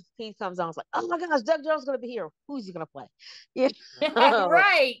time he comes on, it's like, oh my gosh, Doug Jones is going to be here. Who's he going to play?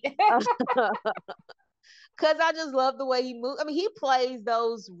 Right. Because I just love the way he moves. I mean, he plays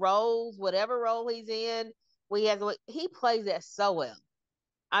those roles, whatever role he's in. He plays that so well.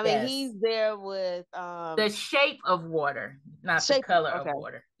 I mean, he's there with the shape of water, not the color of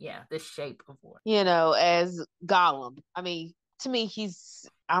water. Yeah, the shape of water. As Gollum. I mean, to me, he's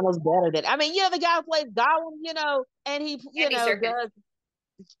almost better than. I mean, the guy who plays Gollum, and he, does.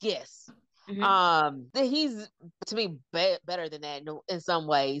 Yes. Mm-hmm. He's to me better than that in some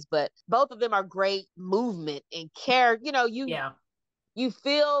ways, but both of them are great movement and character. You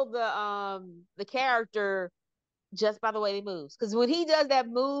feel the character just by the way he moves. Because when he does that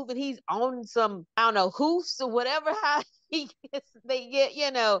move and he's on some, I don't know, hoofs or whatever, how they get,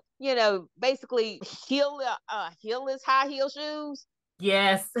 basically heelless high heel shoes.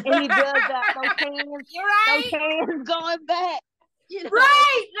 Yes. And he does that, You're right. those hands going back. You know,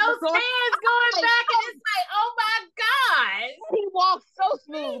 right. Those going, hands going back, and it's like, oh my God. He walks so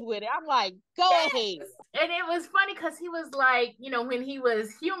smooth with it. I'm like, go ahead. And it was funny because he was like, when he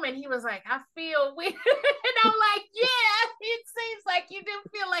was human, he was like, I feel weird. And I'm like, yeah, it seems like you do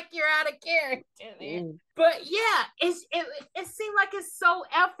feel like you're out of character. But yeah, it seemed like it's so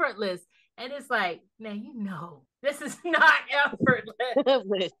effortless. And it's like, now this is not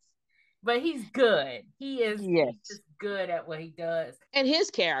effortless. But he's good. He's just good at what he does. And his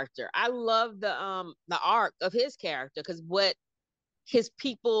character, I love the arc of his character, because what his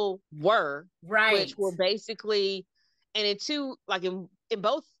people were, right, which were basically, and in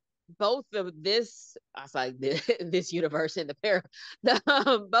both of this, I was like this universe and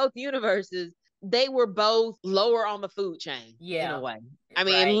both universes, they were both lower on the food chain, in a way. I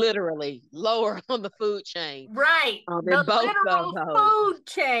mean, literally lower on the food chain. Right. The literal food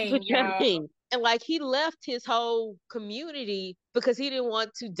chain. And like, he left his whole community because he didn't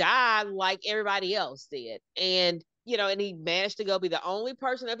want to die like everybody else did. And, and he managed to be the only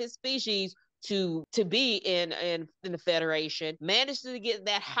person of his species to be in the Federation, managed to get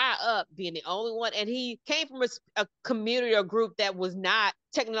that high up, being the only one. And he came from a community or group that was not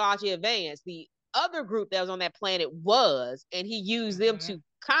technologically advanced. The other group that was on that planet was, and he used them to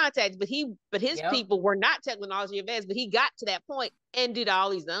contact, but his people were not technologically advanced, but he got to that point and did all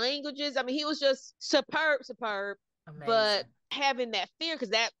these languages. I mean, he was just superb. Amazing. But having that fear,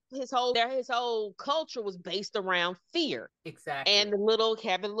 because that his whole culture was based around fear. Exactly. And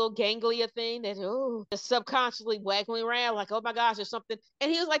having a little ganglia thing that just subconsciously wagging around, like, oh my gosh, there's something. And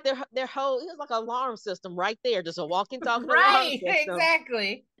he was like he was like an alarm system right there, just a walking, talking alarm system.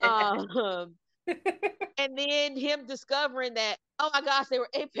 Exactly. And then him discovering that, oh my gosh, they were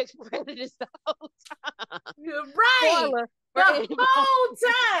apex predators the whole time. Right. Spoiler, the whole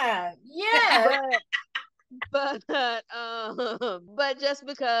time. Yeah. But just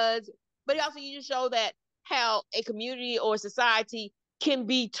because, but also you just show that how a community or society can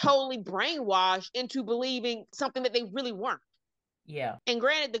be totally brainwashed into believing something that they really weren't. Yeah. And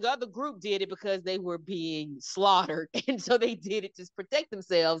granted, the other group did it because they were being slaughtered, and so they did it to protect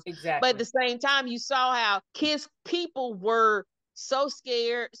themselves. Exactly. But at the same time, you saw how people were so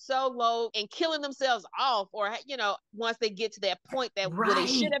scared, so low, and killing themselves off, or once they get to that point that where they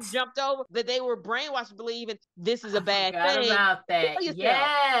should have jumped over, that they were brainwashed believing this is a bad thing. About that.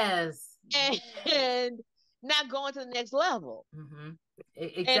 Yes. And not going to the next level. Mm-hmm.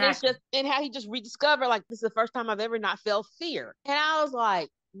 Exactly. And it's just, and how he just rediscovered, like, this is the first time I've ever not felt fear. And I was like,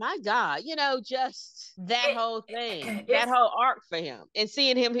 my God, just that whole thing, that whole arc for him, and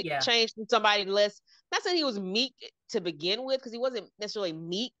seeing him change from somebody less, not saying he was meek to begin with, because he wasn't necessarily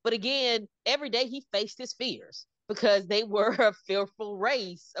meek, but again, every day he faced his fears because they were a fearful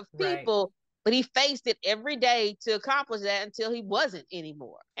race of people. Right. But he faced it every day to accomplish that until he wasn't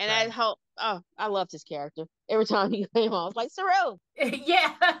anymore. And I loved his character. Every time he came on, I was like, Saru.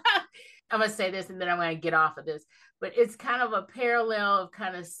 Yeah. I'm going to say this and then I'm going to get off of this. But it's kind of a parallel of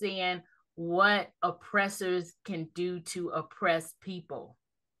kind of seeing what oppressors can do to oppress people.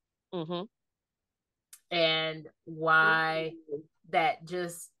 Mm-hmm. And why that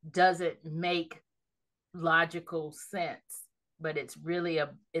just doesn't make logical sense. But it's really a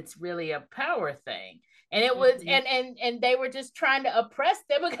power thing. And it was and they were just trying to oppress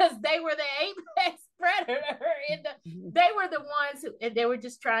them because they were the apex predator, and they were the ones and they were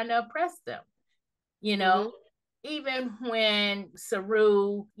just trying to oppress them. Even when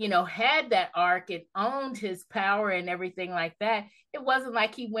Saru, had that arc and owned his power and everything like that, it wasn't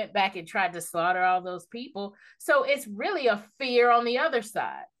like he went back and tried to slaughter all those people. So it's really a fear on the other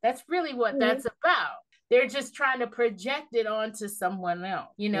side. That's really what that's about. They're just trying to project it onto someone else.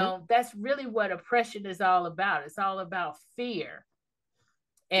 That's really what oppression is all about. It's all about fear.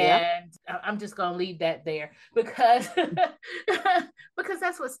 And I'm just going to leave that there because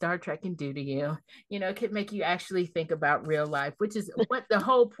that's what Star Trek can do to you. It can make you actually think about real life, which is what the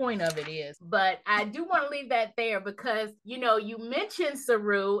whole point of it is. But I do want to leave that there because, you mentioned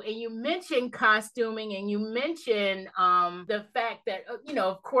Saru and you mentioned costuming and you mentioned the fact that,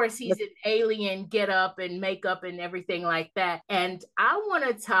 of course, he's an alien get up and makeup and everything like that. And I want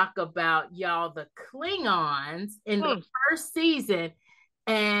to talk about, y'all, the Klingons in the first season.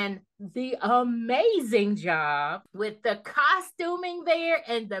 And the amazing job with the costuming there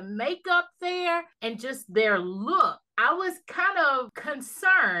and the makeup there and just their look. I was kind of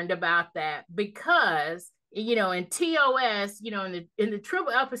concerned about that because, in TOS, in the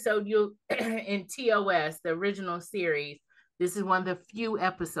triple episode, in TOS, the original series, this is one of the few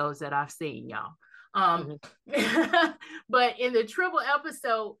episodes that I've seen, y'all. But in the Tribble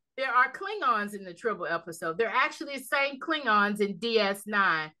episode, there are Klingons in the Tribble episode. They're actually the same Klingons in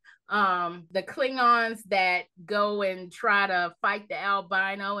DS9. The Klingons that go and try to fight the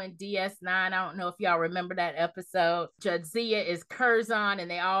albino in DS9. I don't know if y'all remember that episode. Jadzia is Curzon, and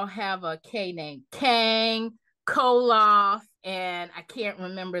they all have a K name. Kang, Koloth, and I can't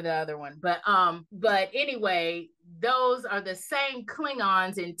remember the other one. But anyway, those are the same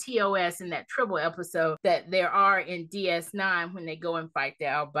Klingons in TOS in that Tribble episode that there are in DS9 when they go and fight the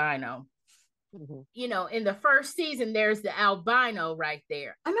albino. You know, in the first season, there's the albino right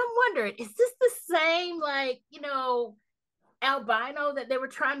there. And I'm wondering, is this the same, like, you know, albino that they were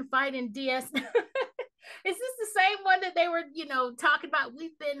trying to fight in DS? Is this the same one that they were, you know, talking about?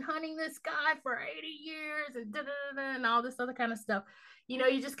 We've been hunting this guy for 80 years and all this other kind of stuff. You know,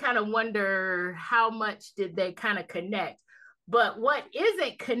 you just kind of wonder how much did they kind of connect. But what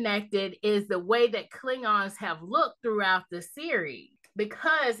isn't connected is the way that Klingons have looked throughout the series.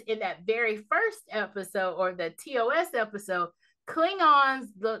 Because in that very first episode, or the TOS episode, Klingons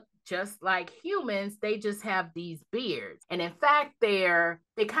look just like humans. They just have these beards. And in fact, they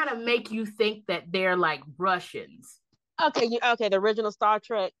kind of make you think that they're like Russians. Okay, the original Star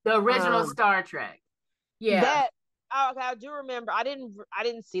Trek. The original Star Trek. Yeah. I do remember. I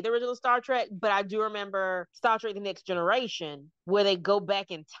didn't see the original Star Trek, but I do remember Star Trek: The Next Generation, where they go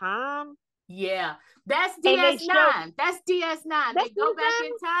back in time. Yeah, that's DS9. That's DS9. They go back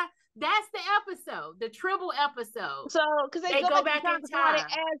in time. That's the episode, the Tribble episode. So, because they go back in time.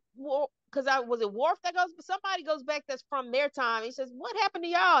 Because was it Worf that goes? Somebody goes back that's from their time. He says, "What happened to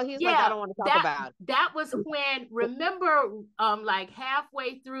y'all?" He's like, "I don't want to talk about it." That was when, remember, like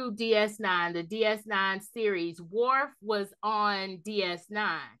halfway through DS9, the DS9 series, Worf was on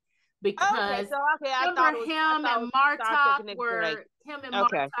DS9 because I thought him and Martok were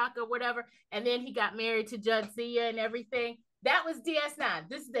Martok or whatever, and then he got married to Jadzia and everything. That was DS9.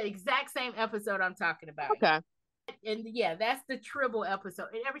 This is the exact same episode I'm talking about. Okay. And yeah, that's the Tribble episode.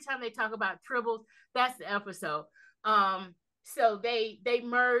 And every time they talk about Tribbles, that's the episode. So they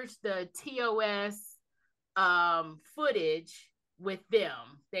merged the TOS footage with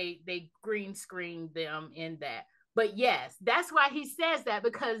them. They green screened them in that. But yes, that's why he says that,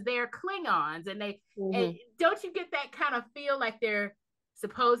 because they're Klingons, and and don't you get that kind of feel like they're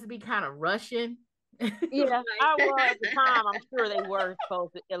supposed to be kind of Russian? Yeah, I was at the time. I'm sure they were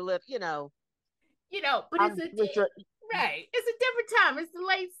supposed to live, but it's right. It's a different time. It's the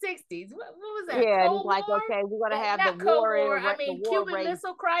late 60s. What was that? Yeah, Cold it's like, War? okay, we're gonna have Not the Cold war. I mean, Cuban race.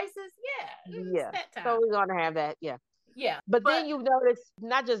 Missile Crisis. Yeah. That time. So we're gonna have that. Yeah. Yeah. But then you notice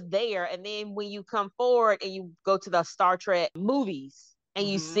not just there, and then when you come forward and you go to the Star Trek movies and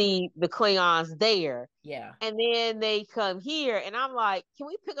you see the Klingons there. Yeah. And then they come here, and I'm like, can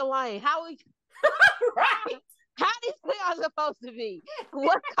we pick a lane? How right. How these Klingons supposed to be?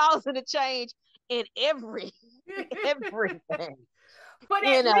 What caused the change in everything? But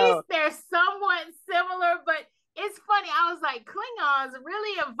at least they're somewhat similar, but it's funny. I was like, Klingons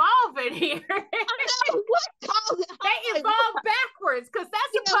really evolving here. I know, what caused it? They evolved backwards, because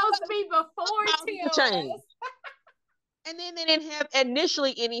that's supposed to be before TOS. And then they didn't have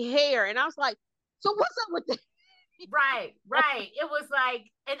initially any hair, and I was like, so what's up with that? Right. It was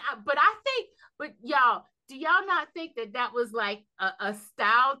like, but y'all, do y'all not think that was like a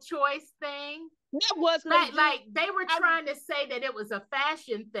style choice thing? That was like they were trying to say that it was a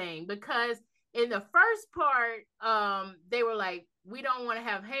fashion thing, because in the first part, they were like, we don't want to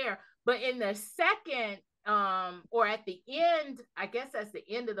have hair. But in the second, or at the end, I guess that's the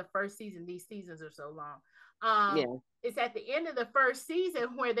end of the first season. These seasons are so long. It's at the end of the first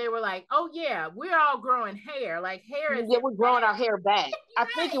season where they were like, oh yeah, we're all growing hair. Like hair is we're growing our hair back. Right. I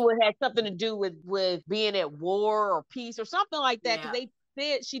think it would have something to do with being at war or peace or something like that. Because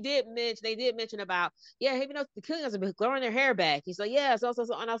they did mention about, the Klingons have been growing their hair back. He's like, yeah, so.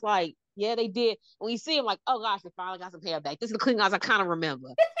 And I was like, yeah, they did. When you see him, like, oh gosh, they finally got some hair back. This is the Klingons I kind of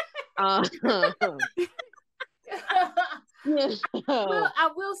remember. Well, I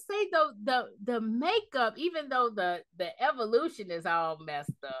will say though, the makeup, even though the evolution is all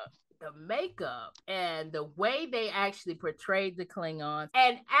messed up, the makeup and the way they actually portrayed the Klingons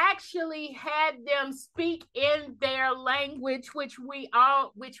and actually had them speak in their language, which we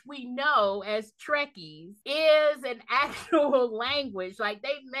know as Trekkies is an actual language. Like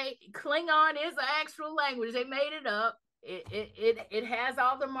Klingon is an actual language. They made it up. It has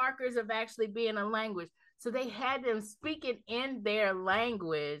all the markers of actually being a language. So they had them speaking in their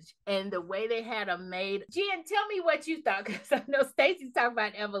language, and the way they had them made. Jen, tell me what you thought, because I know Staci's talking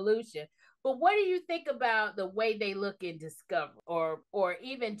about evolution. But what do you think about the way they look in Discovery, or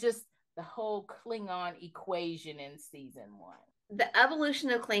even just the whole Klingon equation in season 1? The evolution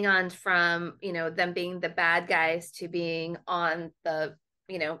of Klingons from, them being the bad guys to being on the,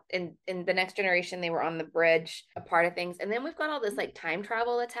 in the Next Generation, they were on the bridge, a part of things. And then we've got all this like time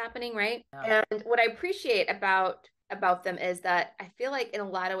travel that's happening, right? Yeah. And what I appreciate about them is that I feel like in a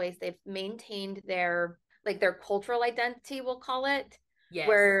lot of ways they've maintained their cultural identity, we'll call it. Yes.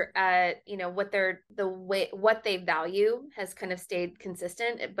 Where what they value has kind of stayed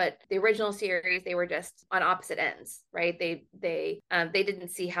consistent, but the original series, they were just on opposite ends, right? They didn't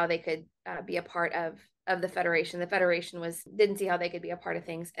see how they could be a part of the Federation. The Federation didn't see how they could be a part of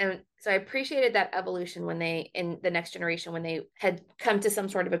things, and so I appreciated that evolution when they, in the Next Generation, when they had come to some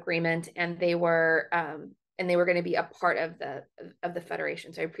sort of agreement and they were going to be a part of the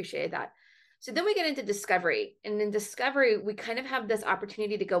Federation. So I appreciated that. So then we get into Discovery. And in Discovery, we kind of have this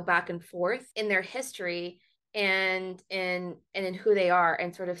opportunity to go back and forth in their history and in who they are,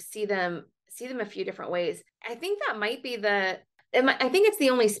 and sort of see them a few different ways. I think that might be I think it's the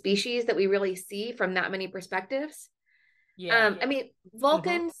only species that we really see from that many perspectives. Yeah. I mean,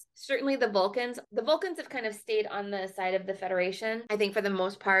 Vulcans, certainly the Vulcans have kind of stayed on the side of the Federation, I think, for the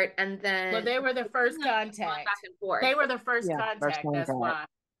most part. And then, well, they were the first contact. Back and forth. They were the first contact. That's why.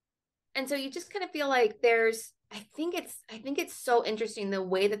 And so you just kind of feel like I think it's so interesting the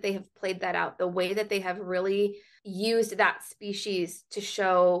way that they have played that out, the way that they have really used that species to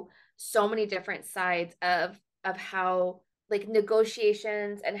show so many different sides of how like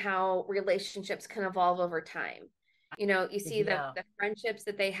negotiations and how relationships can evolve over time. You see the friendships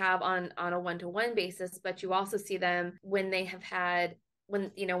that they have on a one-to-one basis, but you also see them when they have had,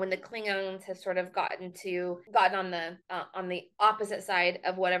 when the Klingons have sort of gotten on the opposite side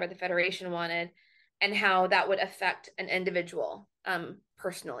of whatever the Federation wanted, and how that would affect an individual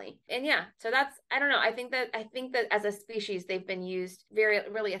personally. And yeah, so that's, I don't know, I think that as a species they've been used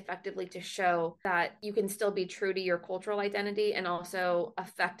really effectively to show that you can still be true to your cultural identity and also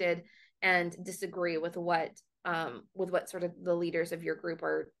affected and disagree with what sort of the leaders of your group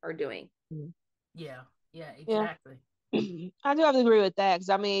are doing. Yeah, exactly. I do have to agree with that, because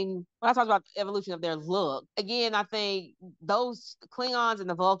I mean, when I talk about the evolution of their look, again, I think those Klingons and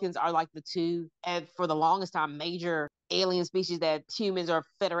the Vulcans are like the two, and for the longest time, major alien species that humans or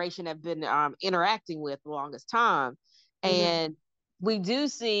Federation have been interacting with the longest time. And we do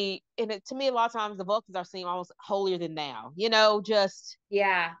see, and to me, a lot of times the Vulcans are seen almost holier than thou, just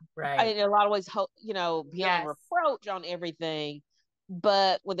right, in a lot of ways, beyond reproach on everything.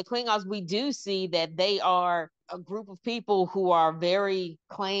 But with the Klingons, we do see that they are a group of people who are very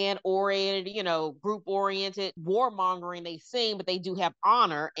clan oriented, group oriented, warmongering they seem, but they do have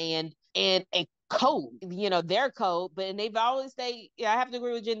honor and a code, their code. But they've always I have to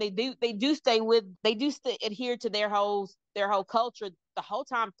agree with Jen. They do adhere to their whole culture the whole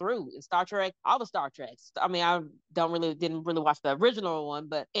time through in Star Trek, all the Star Treks. I mean, I didn't really watch the original one,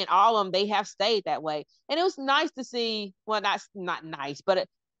 but in all of them, they have stayed that way. And it was nice to see, well, not nice, but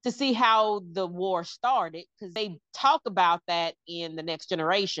to see how the war started, because they talk about that in the Next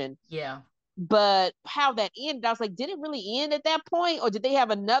Generation. Yeah. But how that ended, I was like, did it really end at that point, or did they have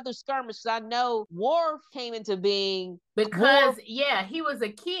another skirmish? Because I know Worf came into being because he was a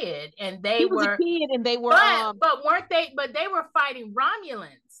kid, and they were but weren't they? But they were fighting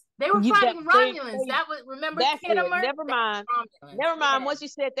Romulans. They were fighting Romulans. That was, remember, Kittimer? Never mind. Once you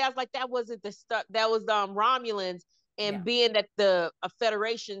said that, I was like, that wasn't the stuff. That was Romulans, and being that a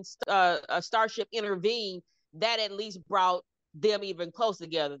Federation a starship intervened, that at least brought them even closer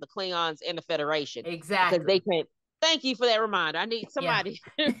together, the Klingons and the Federation. Exactly. Because they can't. Thank you for that reminder. I need somebody.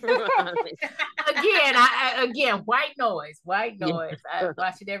 Again, white noise. I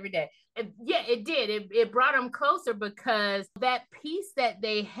watch it every day. It did. It brought them closer, because that peace that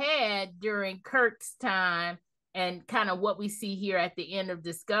they had during Kirk's time, and kind of what we see here at the end of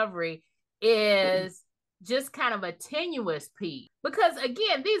Discovery, is just kind of a tenuous peace. Because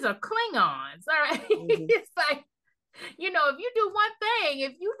again, these are Klingons, all right? It's like, if you do one thing,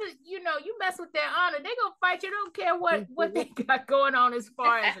 if you mess with their honor, they're gonna fight you. They don't care what they got going on as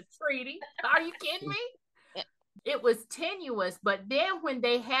far as a treaty. Are you kidding me? It was tenuous, but then when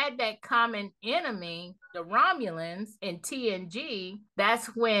they had that common enemy, the Romulans in TNG,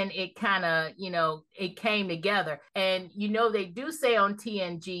 that's when it kind of, it came together. And, they do say on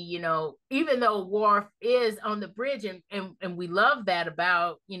TNG, even though Worf is on the bridge, and we love that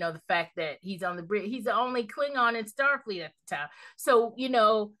about, the fact that he's on the bridge, he's the only Klingon in Starfleet at the time. So,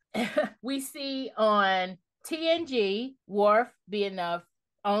 we see on TNG, Worf being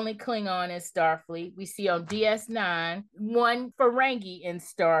only Klingon in Starfleet. We see on DS9, one Ferengi in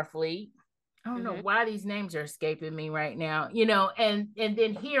Starfleet. I don't know why these names are escaping me right now, you know, and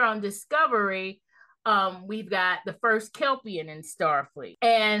then here on Discovery, we've got the first Kelpian in Starfleet.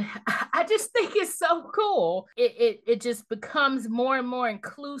 And I just think it's so cool. It just becomes more and more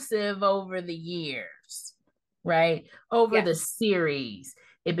inclusive over the years, right? Over the series.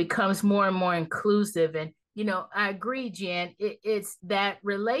 It becomes more and more inclusive. And you know, I agree, Jen. It's that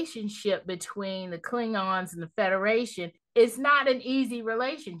relationship between the Klingons and the Federation. It's not an easy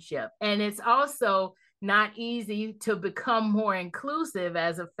relationship. And it's also not easy to become more inclusive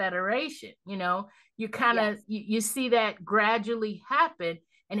as a federation. You know, you kind of you see that gradually happen,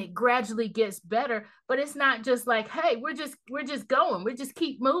 and it gradually gets better. But it's not just like, hey, we're just going, we just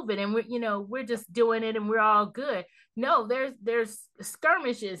keep moving, and we're just doing it, and we're all good. No, there's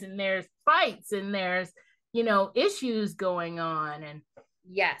skirmishes, and there's fights, and there's issues going on. And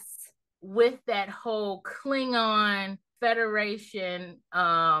with that whole Klingon Federation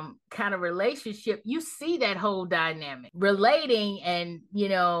kind of relationship, you see that whole dynamic relating, and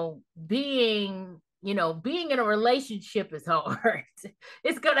being in a relationship is hard.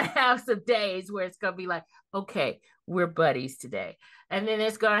 It's gonna have some days where it's gonna be like, okay, we're buddies today, and then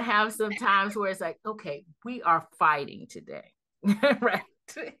it's gonna have some times where it's like, okay, we are fighting today. Right.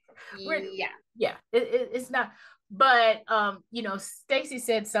 It's not, but Staci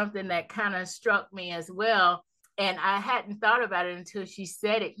said something that kind of struck me as well, and I hadn't thought about it until she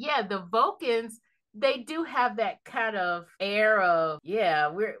said it. The Vulcans, they do have that kind of air of,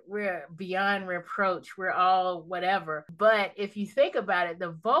 we're beyond reproach, we're all whatever. But if you think about it,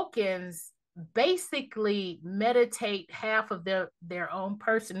 the Vulcans basically meditate half of their own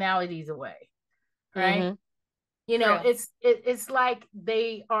personalities away, right? It's like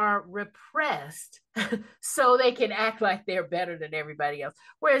they are repressed so they can act like they're better than everybody else.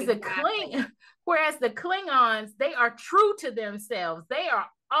 Whereas the Klingons, they are true to themselves. They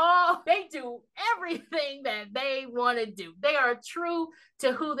do everything that they want to do. They are true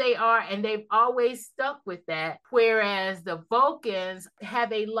to who they are, and they've always stuck with that. Whereas the Vulcans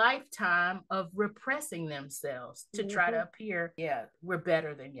have a lifetime of repressing themselves to try to appear, we're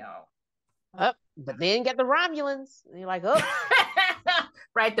better than y'all. But then get the Romulans. And you're like, oh.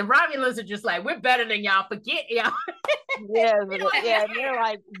 Right. The Romulans are just like, we're better than y'all. Forget y'all. And they're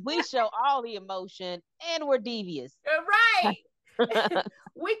like, we show all the emotion and we're devious. Right.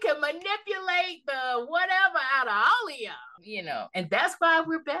 We can manipulate the whatever out of all of y'all, and that's why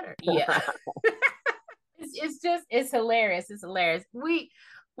we're better. It's hilarious. It's hilarious.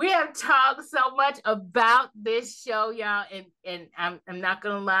 We have talked so much about this show, y'all, and I'm not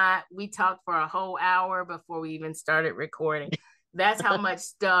gonna lie, we talked for a whole hour before we even started recording. That's how much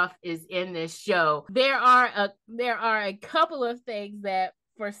stuff is in this show. There are a couple of things that,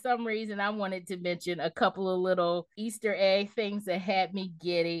 for some reason, I wanted to mention, a couple of little Easter egg things that had me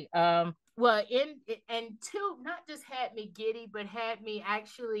giddy. Well, two, not just had me giddy, but had me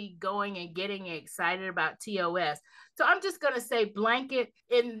actually going and getting excited about TOS. So I'm just going to say blanket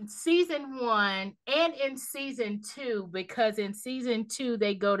in season 1 and in season 2, because in season 2,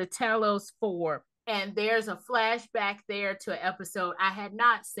 they go to Talos 4. And there's a flashback there to an episode I had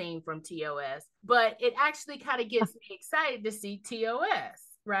not seen from TOS, but it actually kind of gets me excited to see TOS,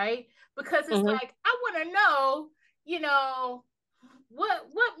 right? Because it's like, I want to know, what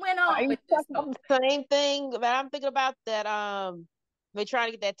went on. Are you talking about the same thing that I'm thinking about, that they're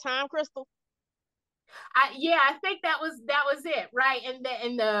trying to get that time crystal? I think that was it, right? And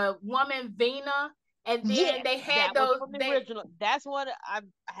the woman Vina. And then they had those from the original. That's what I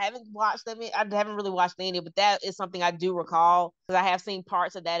haven't watched. I haven't really watched any, but that is something I do recall, because I have seen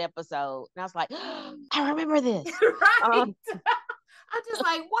parts of that episode, and I was like, oh, I remember this. Right. I'm just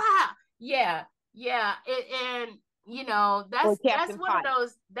like, wow, yeah. And that's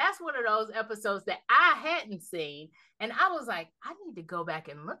one of those episodes that I hadn't seen, and I was like, I need to go back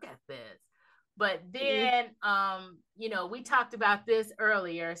and look at this. But then, we talked about this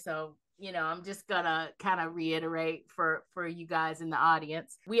earlier, so. I'm just gonna kind of reiterate for you guys in the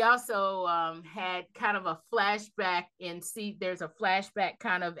audience. We also had kind of a flashback there's a flashback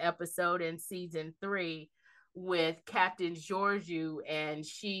kind of episode in season 3 with Captain Georgiou, and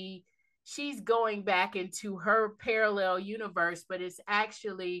she's going back into her parallel universe, but it's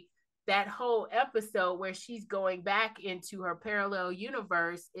actually that whole episode where she's going back into her parallel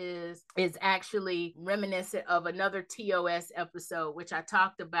universe is actually reminiscent of another TOS episode, which I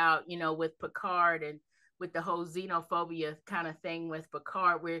talked about, with Picard, and with the whole xenophobia kind of thing with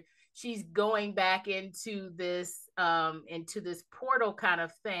Picard, where she's going back into this portal kind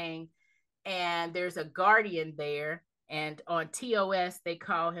of thing, and there's a guardian there, and on TOS they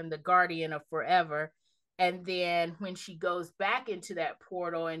call him the Guardian of Forever. And then when she goes back into that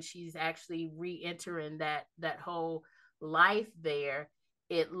portal and she's actually re-entering that whole life there,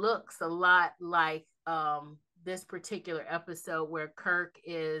 it looks a lot like this particular episode where Kirk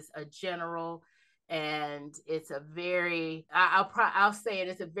is a general, and it's a very I'll say it,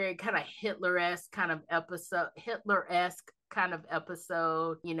 it's a very kind of Hitler-esque kind of episode.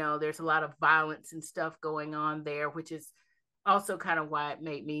 You know, there's a lot of violence and stuff going on there, which is also kind of why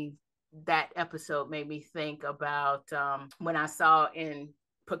that episode made me think about when I saw in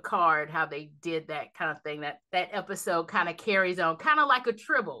Picard how they did that kind of thing. That episode kind of carries on, kind of like a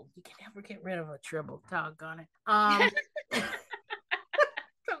tribble. You can never get rid of a tribble, doggone it.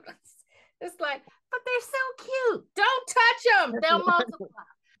 It's like, but they're so cute. Don't touch them; they'll multiply.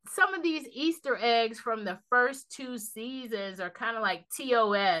 Some of these Easter eggs from the first 2 seasons are kind of like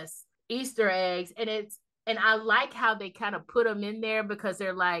TOS Easter eggs, and I like how they kind of put them in there, because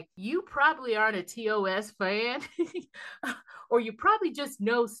they're like, you probably aren't a TOS fan, or you probably just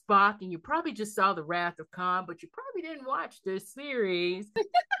know Spock, and you probably just saw The Wrath of Khan, but you probably didn't watch this series.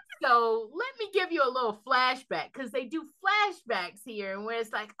 So let me give you a little flashback, because they do flashbacks here, and where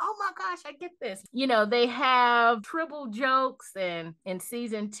it's like, oh my gosh, I get this. You know, they have triple jokes, and in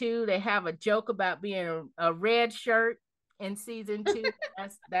season 2, they have a joke about being a red shirt in season 2.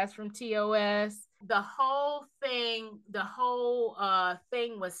 That's from TOS. The whole thing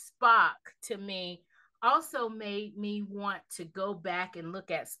with Spock, to me, also made me want to go back and look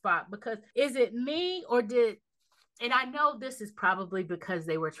at Spock, because is it me, or and I know this is probably because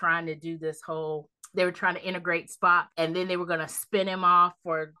they were trying to integrate Spock, and then they were going to spin him off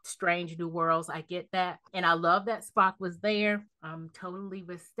for Strange New Worlds. I get that. And I love that Spock was there. I'm totally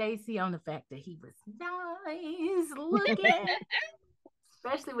with Staci on the fact that he was nice looking,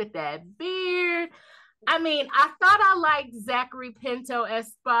 especially with that beard. I mean, I thought I liked Zachary Quinto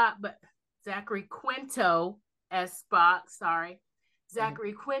as Spock, but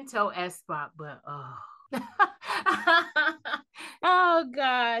oh. Oh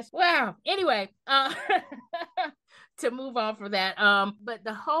gosh. Wow. Anyway, to move on from that, but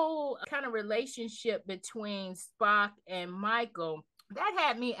the whole kind of relationship between Spock and Michael, that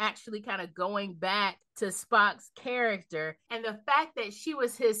had me actually kind of going back to Spock's character, and the fact that she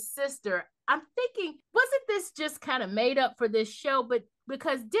was his sister. I'm thinking, wasn't this just kind of made up for this show? But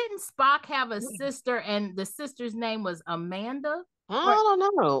because didn't Spock have a sister, and the sister's name was Amanda? I don't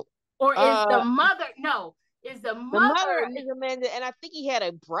know. Or is the mother? No, is the mother is Amanda? And I think he had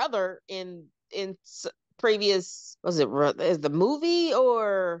a brother in previous. Was it is the movie,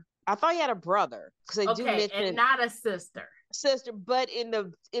 or I thought he had a brother, because they do mention, and not a sister. But in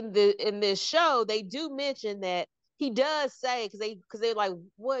this show they do mention that he does say, because they're like,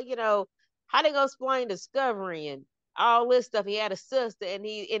 well, you know, how they gonna explain Discovery and all this stuff. He had a sister, and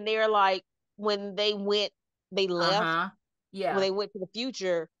they're like, when they left. Yeah. When they went to the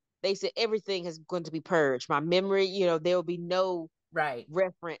future, they said everything is going to be purged. My memory, you know, there will be no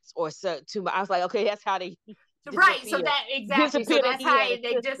reference or so to. I was like, okay, that's how they. Right, so that exactly. So that's how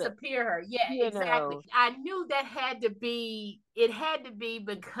they disappear her. Yeah, exactly. I knew that had to be. It had to be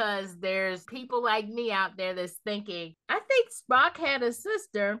because there's people like me out there that's thinking, I think Spock had a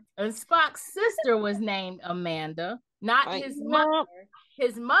sister, and Spock's sister was named Amanda, not his mother.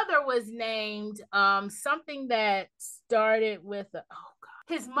 His mother was named something that started with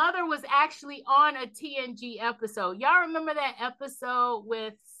his mother was actually on a TNG episode. Y'all remember that episode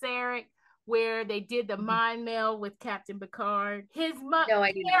with Sarek, where they did the mind meld with Captain Picard? His mother, no,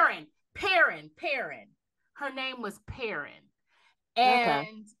 Perrin. Her name was Perrin.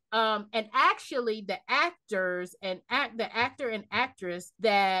 And and actually the actors and the actor and actress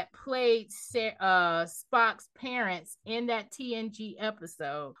that played Spock's parents in that TNG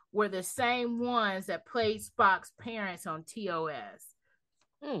episode were the same ones that played Spock's parents on TOS.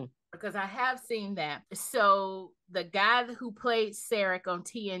 Because I have seen that. So the guy who played Sarek on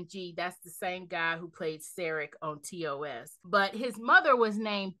TNG, that's the same guy who played Sarek on TOS. But his mother was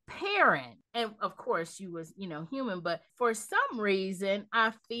named Perrin. And of course, she was, you know, human. But for some reason,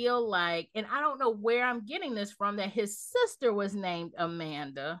 I feel like, and I don't know where I'm getting this from, that his sister was named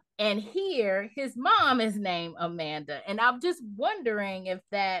Amanda. And here, his mom is named Amanda. And I'm just wondering if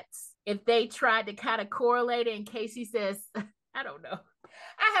they tried to kind of correlate it in case he says, I don't know.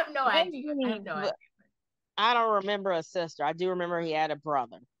 I have no idea. I don't remember a sister. I do remember he had a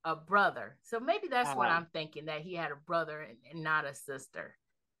brother. So maybe that's what I'm thinking, that he had a brother and not a sister.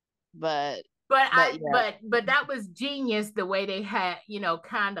 But that was genius the way they had, you know,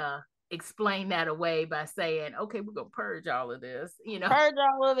 kind of explain that away by saying, okay, we're gonna purge all of this, you know, purge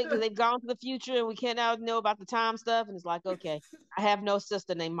all of it because they've gone to the future and we can't now know about the time stuff. And it's like, okay, I have no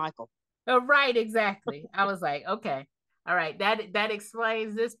sister named Michael. Oh, right, exactly. I was like, okay, all right, that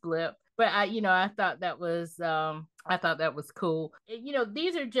explains this blip. But I thought that was cool.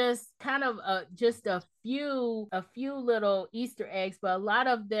 These are just kind of just a few little Easter eggs, but a lot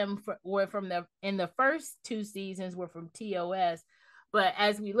of them were from the first two seasons were from TOS. But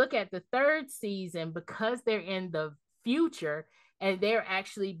as we look at the third season, because they're in the future and they're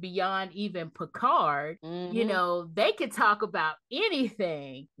actually beyond even Picard, they could talk about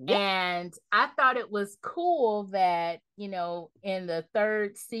anything. Yep. And I thought it was cool that, in the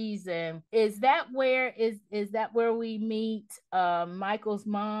third season, is that where we meet Michael's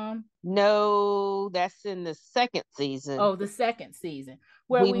mom? No, that's in the second season. Oh, the second season.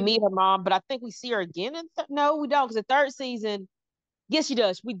 Where we meet her mom, but I think we see her again no, we don't, because the third season, yes, she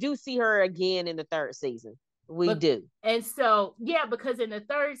does. We do see her again in the third season. We do. And so, yeah, because in the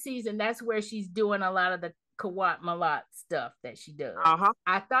third season, that's where she's doing a lot of the Kawat Malat stuff that she does.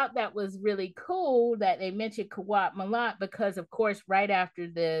 I thought that was really cool that they mentioned Kawat Malat because, of course, right after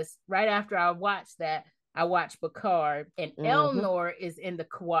I watched that, I watched Picard, and Elnor is in the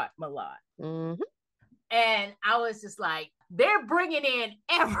Kawat Malat. And I was just like, they're bringing in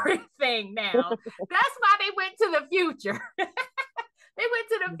everything now. That's why they went to the future. They went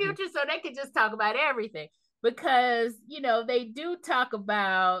to the future so they could just talk about everything. Because they do talk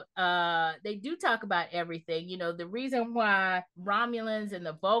about everything. The reason why Romulans and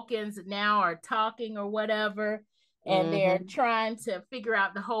the Vulcans now are talking or whatever, and they're trying to figure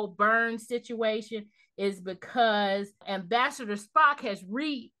out the whole burn situation, is because Ambassador Spock has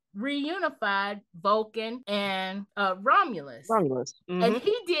reunified Vulcan and Romulus. And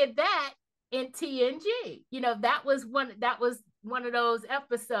he did that in TNG. That was one of those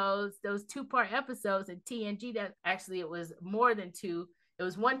episodes, those 2-part episodes in TNG. That actually, it was more than two. It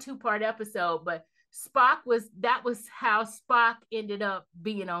was 1 2-part episode, but that was how Spock ended up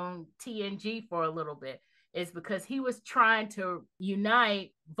being on TNG for a little bit. Is because he was trying to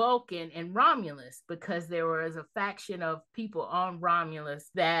unite Vulcan and Romulus, because there was a faction of people on Romulus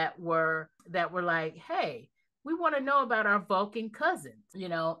that were like, hey, we want to know about our Vulcan cousins,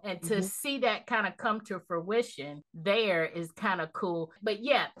 and to see that kind of come to fruition there is kind of cool. But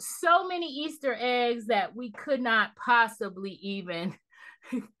yeah, so many Easter eggs that we could not possibly even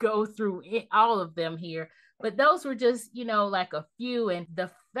go through all of them here. But those were just, like a few. And the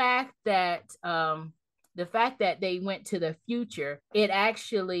fact that they went to the future, it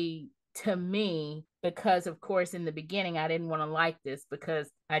actually, to me, because of course in the beginning I didn't want to like this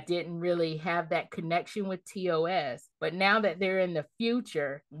because I didn't really have that connection with TOS, but now that they're in the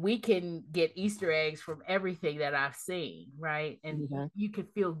future, we can get Easter eggs from everything that I've seen, right? And you can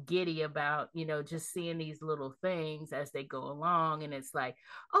feel giddy about, just seeing these little things as they go along, and it's like,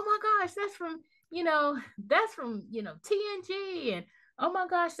 oh my gosh, that's from TNG, and oh my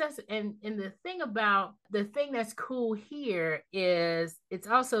gosh, and the thing that's cool here is it's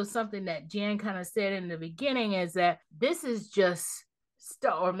also something that Jen kind of said in the beginning, is that this is just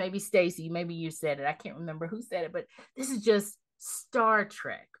or maybe Staci, maybe you said it, I can't remember who said it, but this is just Star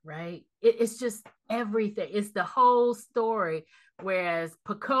Trek, right? It's just everything. It's the whole story. Whereas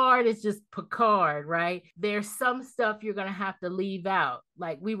Picard is just Picard, right? There's some stuff you're going to have to leave out.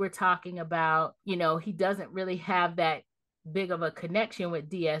 Like we were talking about, he doesn't really have that big of a connection with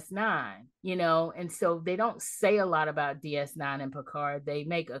DS9, and so they don't say a lot about DS9 and Picard. They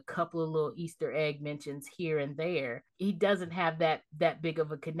make a couple of little Easter egg mentions here and there. He doesn't have that big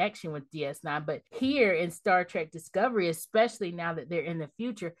of a connection with DS9, but here in Star Trek Discovery, especially now that they're in the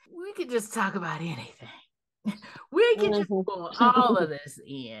future, we could just talk about anything. We can just pull all of this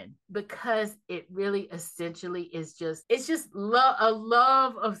in, because it really essentially is it's just a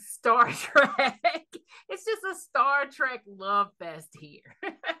love of Star Trek. It's just a Star Trek love fest here.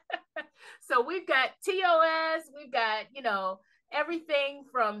 So we've got TOS, we've got, everything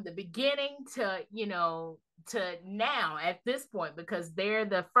from the beginning to now at this point, because they're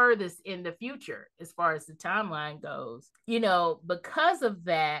the furthest in the future as far as the timeline goes. Because of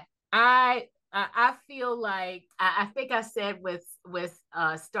that, I feel like I think I said with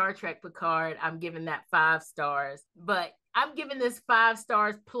Star Trek Picard, I'm giving that 5 stars, but I'm giving this 5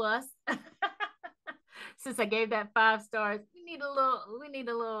 stars plus. Since I gave that 5 stars, we need a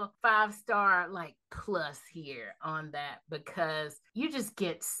little 5-star like plus here on that, because you just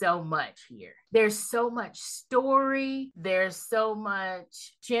get so much here. There's so much story. There's so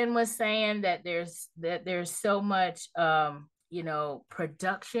much. Jen was saying that there's so much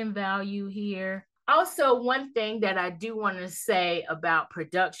production value here. Also, one thing that I do want to say about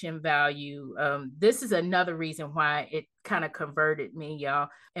production value, this is another reason why it kind of converted me, y'all,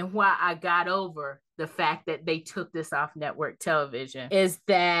 and why I got over the fact that they took this off network television, is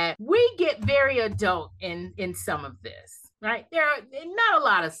that we get very adult in some of this. Right, there are not a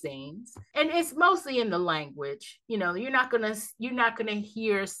lot of scenes, and it's mostly in the language. You're not gonna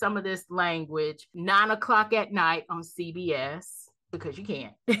hear some of this language 9 o'clock at night on CBS, because you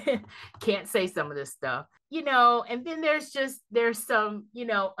can't say some of this stuff. And then there's some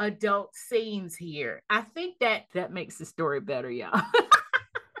adult scenes here. I think that makes the story better, y'all. I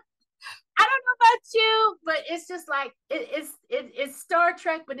don't know about you, but it's just like it's Star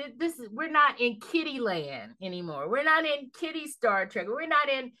Trek, but we're not in kiddie land anymore. We're not in kiddie Star Trek.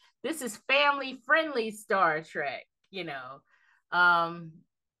 This is family friendly Star Trek,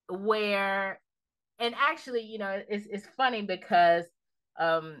 where, and actually, it's funny because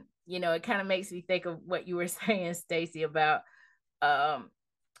it kind of makes me think of what you were saying, Staci, about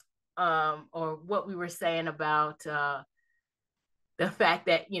or what we were saying about the fact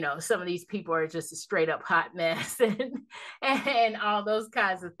that some of these people are just a straight up hot mess, and all those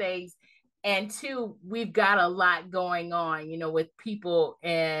kinds of things. And two, we've got a lot going on, with people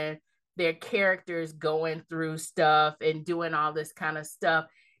and their characters going through stuff and doing all this kind of stuff.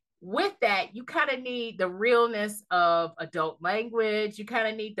 With that, you kind of need the realness of adult language. You kind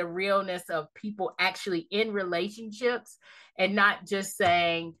of need the realness of people actually in relationships, and not just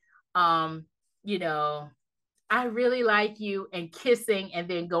saying, I really like you, and kissing and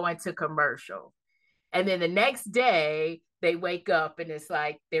then going to commercial. And then the next day they wake up and it's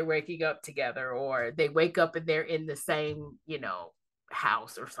like they're waking up together, or they wake up and they're in the same,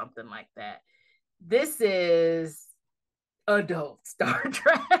 house or something like that. This is adult Star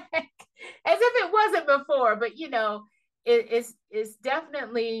Trek, as if it wasn't before, but it's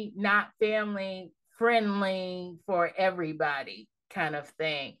definitely not family friendly for everybody kind of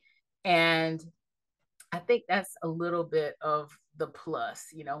thing. And I think that's a little bit of the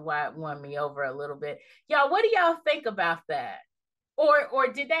plus, why it won me over a little bit. Y'all, what do y'all think about that? Or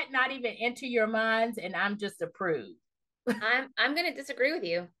did that not even enter your minds and I'm just a prude? I'm going to disagree with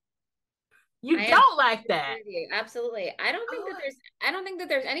you. You don't like that? Absolutely. I don't think that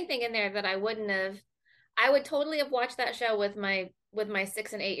there's anything in there that I wouldn't have. I would totally have watched that show with my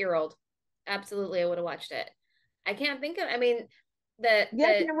 6 and 8-year-old. Absolutely, I would have watched it. I can't think of. I mean, I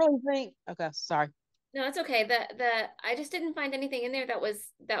can't really think. Okay, sorry. No, it's okay. I just didn't find anything in there that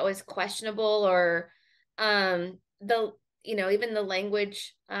was questionable, or even the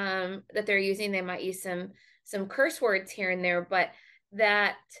language that they're using. They might use some curse words here and there, but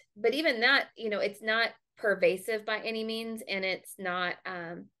even that, it's not pervasive by any means, and it's not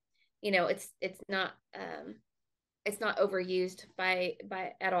it's not overused by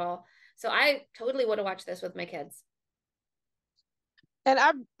at all. So I totally would have watched this with my kids. And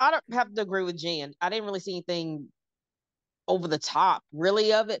I don't have to agree with Jen. I didn't really see anything over the top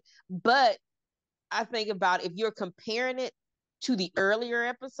really of it, but I think about if you're comparing it to the earlier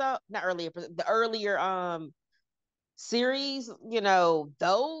episode, not earlier episode, the earlier series,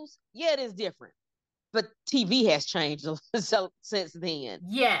 those, yeah, it is different. But TV has changed since then.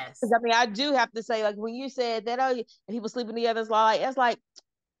 Yes. I mean, I do have to say, like when you said that, and people sleeping together, it's like,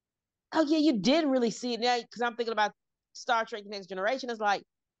 oh yeah, you didn't really see it now, because I'm thinking about Star Trek Next Generation. It's like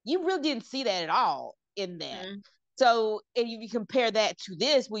you really didn't see that at all in that. Mm-hmm. So, and if you compare that to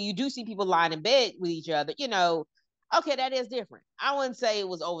this, where you do see people lying in bed with each other, okay, that is different. I wouldn't say it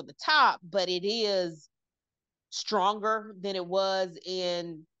was over the top, but it is stronger than it was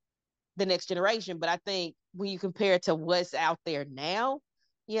in the Next Generation. But I think when you compare it to what's out there now,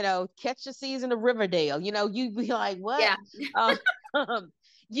 catch the season of Riverdale, you'd be like, what? Yeah.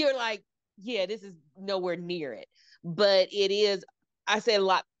 You're like, yeah, this is nowhere near it. But it is, I say a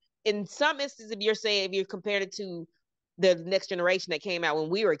lot. In some instances, if you're compared it to the Next Generation that came out when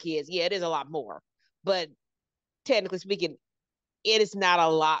we were kids, yeah, it is a lot more. But technically speaking, it is not a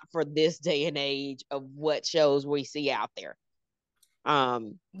lot for this day and age of what shows we see out there.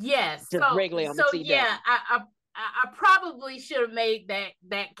 Yes. Just regularly on the CW. Yeah, I probably should have made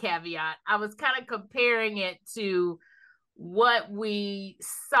that caveat. I was kind of comparing it to what we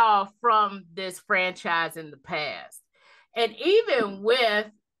saw from this franchise in the past. And even with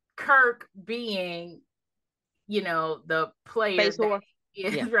Kirk being, the player space whore.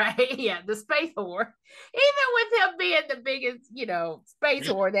 Yeah. Right? Yeah, the space whore. Even with him being the biggest, space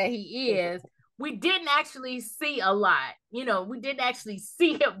whore that he is, we didn't actually see a lot. We didn't actually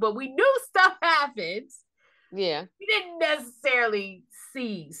see him, but we knew stuff happens. Yeah. You didn't necessarily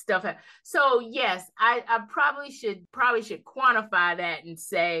see stuff happen. So yes, I probably should quantify that and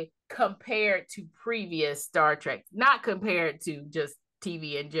say compared to previous Star Trek, not compared to just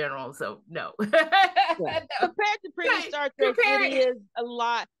TV in general. So no. Yeah. No. Compared to previous Star Trek, it Compared, is a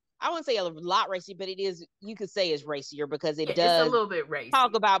lot. I wouldn't say a lot racy, but it is. You could say it's racier because it it's a does little bit racy.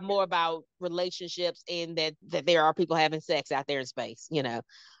 talk about more about relationships and that there are people having sex out there in space. Yeah.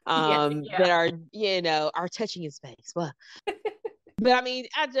 That are touching in space. Well, but I mean,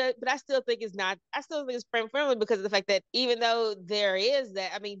 I still think it's not. I still think it's friend friendly because of the fact that even though there is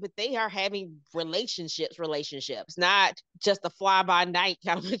that, I mean, but they are having relationships, not just a fly by night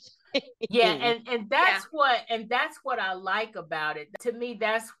kind of thing. Yeah, and that's what I like about it. To me,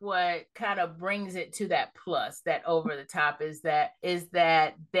 that's what kind of brings it to that plus, that over the top, is that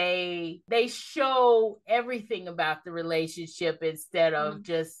they show everything about the relationship instead of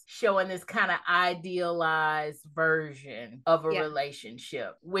just showing this kind of idealized version of a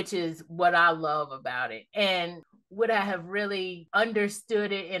relationship, which is what I love about it. And would I have really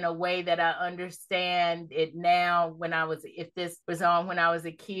understood it in a way that I understand it now if this was on when I was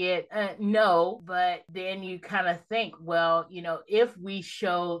a kid? No, but then you kind of think, well, if we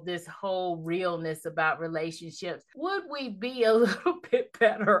show this whole realness about relationships, would we be a little bit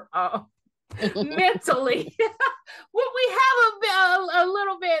better off mentally? Would we have a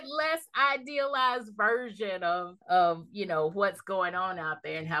little bit less idealized version of what's going on out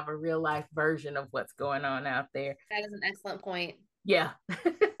there, and have a real life version of what's going on out there? That is an excellent point. Yeah.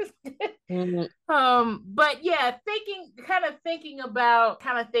 Mm-hmm. But yeah, thinking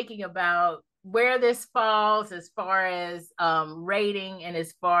about where this falls as far as rating, and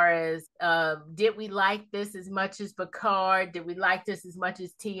as far as did we like this as much as Picard? Did we like this as much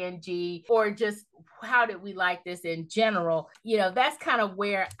as TNG? Or just how did we like this in general? That's kind of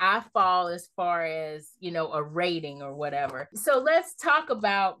where I fall as far as, a rating or whatever. So let's talk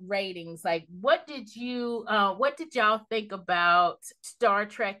about ratings. Like, what did y'all think about Star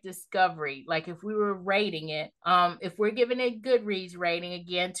Trek Discovery? Like, if we were rating it, if we're giving it Goodreads rating,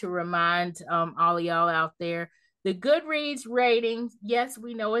 again, to remind all of y'all out there, the Goodreads ratings, yes,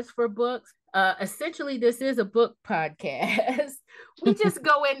 we know it's for books. Essentially, this is a book podcast. We just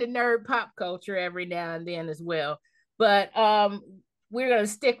go into nerd pop culture every now and then as well. But we're going to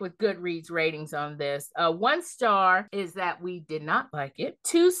stick with Goodreads ratings on this. 1 star is that we did not like it.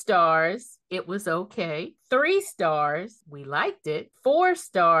 2 stars, it was okay. 3 stars, we liked it. 4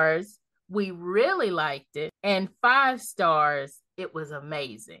 stars, we really liked it. And 5 stars, it was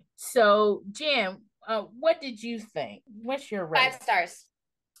amazing. So, Jen, what did you think? What's your rating? 5 stars.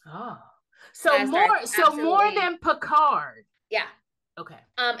 Oh, so 5 more, stars, so more absolutely. than Picard. Yeah. Okay.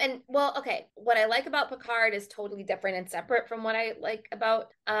 What I like about Picard is totally different and separate from what I like about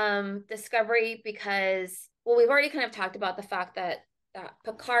Discovery, because we've already kind of talked about the fact that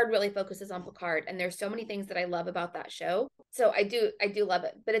Picard really focuses on Picard, and there's so many things that I love about that show. So I do love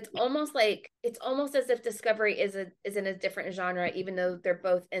it, but it's almost as if Discovery is in a different genre, even though they're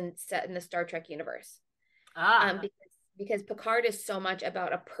both set in the Star Trek universe. Because Picard is so much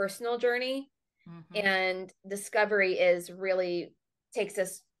about a personal journey, and Discovery is really takes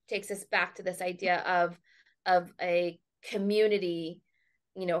us back to this idea of a community,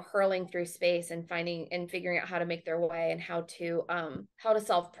 hurling through space and figuring out how to make their way, and how to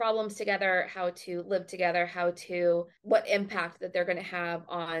solve problems together, how to live together, what impact that they're going to have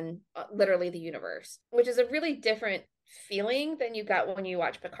on literally the universe, which is a really different feeling than you got when you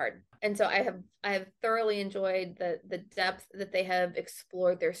watch Picard. And so I have thoroughly enjoyed the depth that they have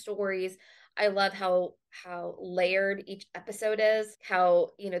explored their stories. I love how layered each episode is.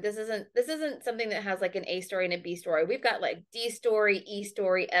 How, this isn't something that has like an A story and a B story. We've got like D story, E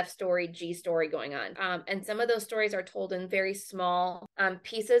story, F story, G story going on. And some of those stories are told in very small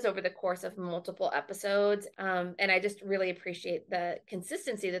pieces over the course of multiple episodes. And I just really appreciate the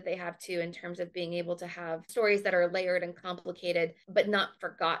consistency that they have too, in terms of being able to have stories that are layered and complicated, but not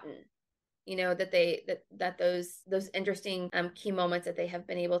forgotten. That those interesting key moments that they have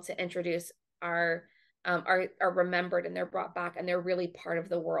been able to introduce are remembered, and they're brought back, and they're really part of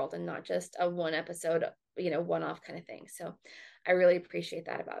the world, and not just a one episode, one-off kind of thing. So I really appreciate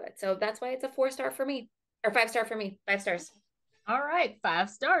that about it. So that's why it's a 4-star for me, or 5-star for me. 5 stars. All right, 5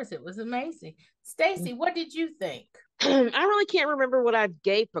 stars. It was amazing. Staci, what did you think? I really can't remember what I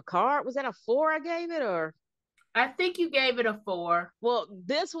gave Picard. Was that a 4 I gave it, or? I think you gave it a 4. Well,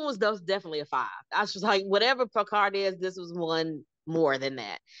 this one was definitely a 5. I was just like, whatever Picard is, this was one more than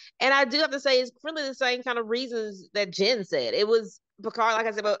that. And I do have to say, it's really the same kind of reasons that Jen said. It was Picard, like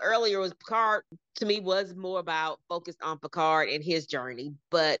I said about earlier, was Picard to me was more about focused on Picard and his journey.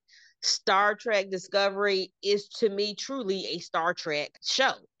 But Star Trek Discovery is to me truly a Star Trek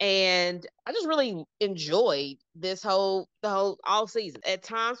show. And I just really enjoyed the whole all season. At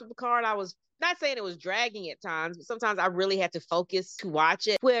times with Picard, I was not saying it was dragging at times, but sometimes I really had to focus to watch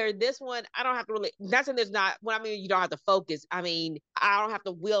it. Where this one, I don't have to really, not saying there's not, when I mean you don't have to focus, I mean, I don't have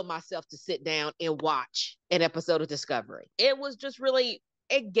to will myself to sit down and watch an episode of Discovery. It was just really,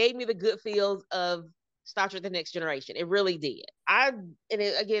 it gave me the good feels of Star Trek: The Next Generation. It really did. Again,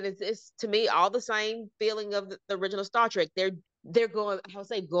 it's to me all the same feeling of the original Star Trek. They're going, I would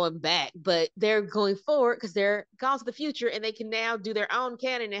say going back, but they're going forward because they're gone to the future and they can now do their own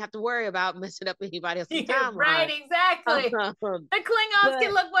canon and have to worry about messing up anybody else's timeline. Right, exactly. The Klingons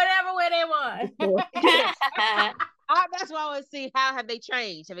can look whatever way they want. That's why I want to see how have they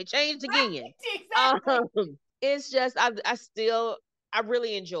changed. Have they changed again? Right, exactly. It's just I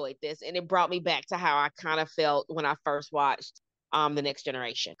really enjoyed this, and it brought me back to how I kind of felt when I first watched The Next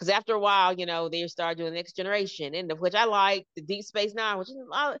Generation. Because after a while, they started doing The Next Generation, and which I like, the Deep Space Nine, which is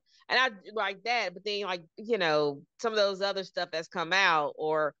and I like that. But then, some of those other stuff that's come out,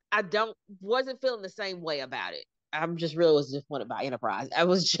 or wasn't feeling the same way about it. I'm just really was disappointed by Enterprise. I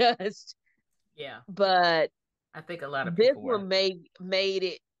was just But I think a lot of people one made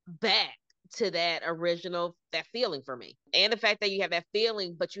it back to that feeling for me. And the fact that you have that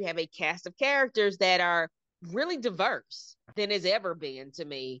feeling, but you have a cast of characters that are really diverse than has ever been to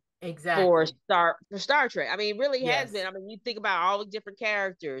me. Exactly. For Star Trek. I mean, it really has been. I mean, you think about all the different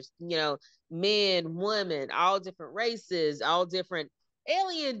characters, men, women, all different races, all different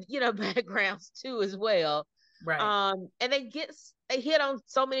alien, backgrounds too as well. Right. And they hit on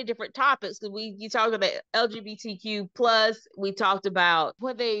so many different topics because you talked about LGBTQ plus. We talked about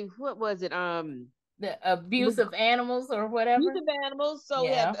what was it? The abuse of animals or whatever. Abuse of animals. So we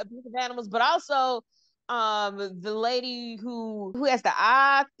have abuse of animals, but also the lady who has the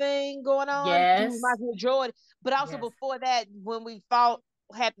eye thing going on. Yes. Who reminds me of droid. But also before that, when we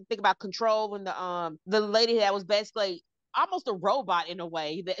had to think about control, when the lady that was basically almost a robot in a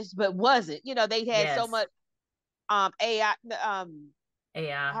way, but wasn't. They had so much AI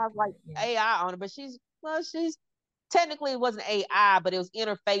AI. I was like AI on it, but she's technically it wasn't AI, but it was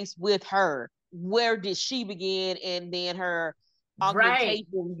interfaced with her. Where did she begin, and then her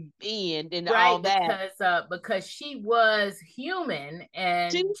augmentation end, and all that? Because she was human,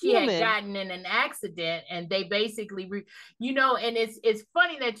 and she had gotten in an accident, and they basically, and it's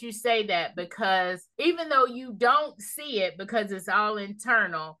funny that you say that, because even though you don't see it because it's all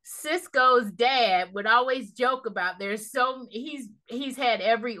internal, Cisco's dad would always joke about he's had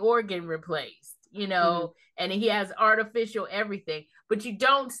every organ replaced, and he has artificial everything, but you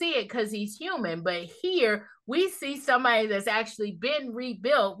don't see it because he's human. But here we see somebody that's actually been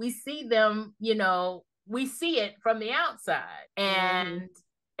rebuilt. We see them, we see it from the outside. And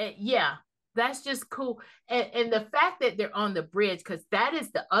that's just cool. And the fact that they're on the bridge, because that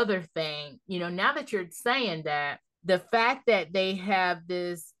is the other thing, now that you're saying that, the fact that they have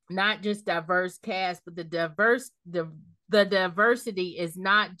this not just diverse cast, but the diversity is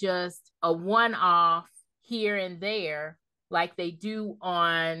not just a one-off here and there like they do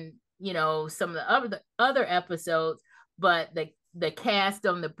on some of the other episodes, but the cast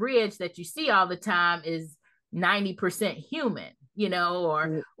on the bridge that you see all the time is 90% human,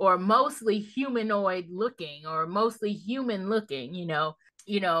 or mostly humanoid looking, or mostly human looking.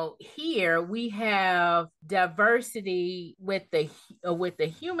 Here we have diversity with the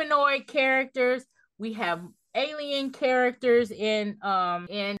humanoid characters. We have alien characters in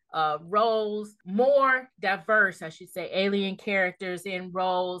roles, more diverse, I should say, alien characters in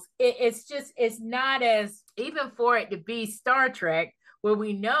roles. It's not as, even for it to be Star Trek, where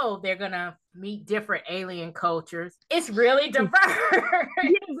we know they're gonna meet different alien cultures, it's really diverse.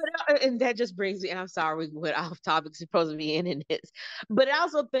 And that just brings me, and I'm sorry we went off topic, supposed to be in this, but I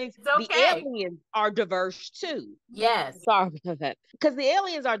also think the aliens are diverse too. Yes. Sorry about that. Because the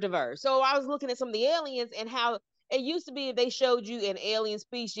aliens are diverse. So I was looking at some of the aliens and how it used to be, if they showed you an alien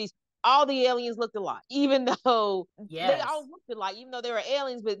species, all the aliens looked alike, even though they all looked alike, even though they were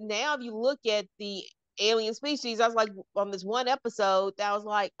aliens. But now if you look at the alien species, I was like, on this one episode, that was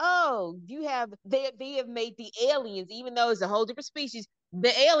like, oh, they have made the aliens, even though it's a whole different species,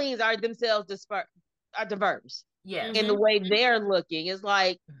 the aliens are themselves diverse. Yeah. In the way they're looking. It's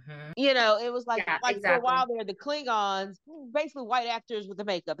like, it was like, exactly. For a while there, the Klingons, basically white actors with the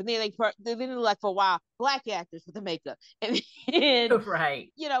makeup. And then like for a while, black actors with the makeup. And then,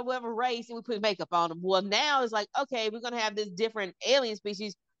 right. Whatever race, and we put makeup on them. Well, now it's like, okay, we're going to have this different alien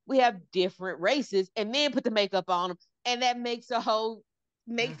species. We have different races, and then put the makeup on them. and that makes it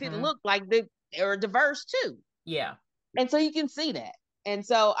Mhm. look like they're diverse too. Yeah. And so you can see that. And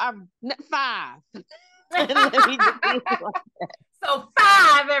so I'm 5. Let me just be like So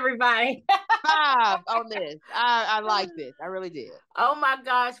 5, everybody. 5 on this. I like this. I really did. Oh my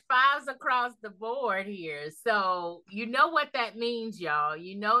gosh, 5s across the board here. So you know what that means, y'all.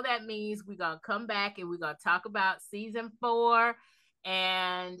 You know that means we're gonna come back and we're gonna talk about season 4.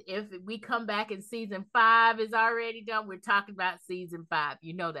 And if we come back and season 5 is already done, we're talking about season 5.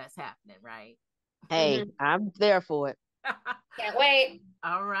 You know that's happening, right? Hey, I'm there for it. Can't wait.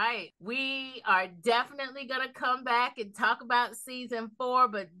 All right. We are definitely going to come back and talk about season 4,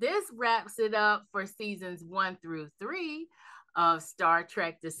 but this wraps it up for seasons 1 through 3 of Star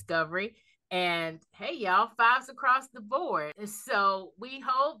Trek Discovery. And hey, y'all, 5s across the board. So we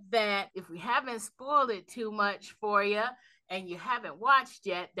hope that if we haven't spoiled it too much for you, and you haven't watched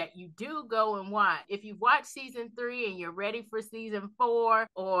yet, that you do go and watch. If you've watched season 3 and you're ready for season 4,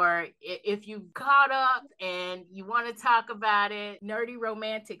 or if you've caught up and you want to talk about it,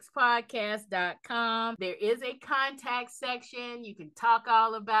 nerdyromanticspodcast.com. There is a contact section. You can talk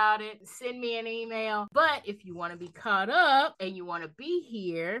all about it. Send me an email. But if you want to be caught up and you want to be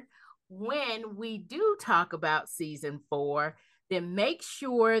here when we do talk about season 4, then make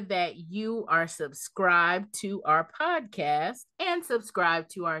sure that you are subscribed to our podcast and subscribe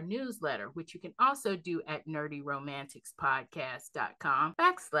to our newsletter, which you can also do at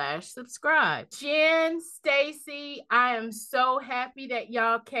nerdyromanticspodcast.com/subscribe. Jen, Staci, I am so happy that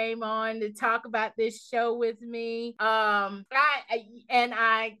y'all came on to talk about this show with me. I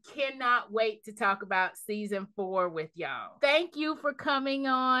cannot wait to talk about season 4 with y'all. Thank you for coming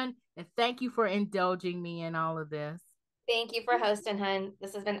on, and thank you for indulging me in all of this. Thank you for hosting, hun.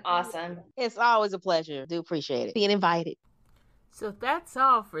 This has been awesome. It's always a pleasure. Do appreciate it. Being invited. So that's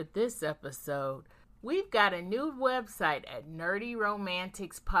all for this episode. We've got a new website at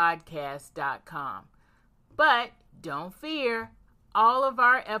nerdyromanticspodcast.com. But don't fear, all of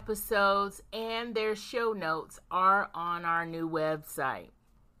our episodes and their show notes are on our new website.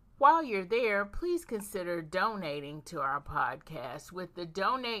 While you're there, please consider donating to our podcast with the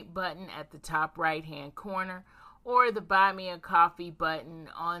donate button at the top right-hand corner, or the Buy Me a Coffee button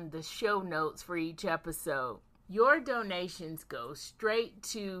on the show notes for each episode. Your donations go straight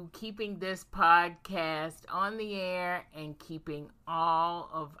to keeping this podcast on the air and keeping all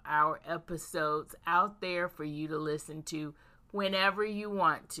of our episodes out there for you to listen to whenever you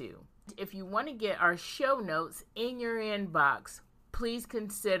want to. If you want to get our show notes in your inbox, please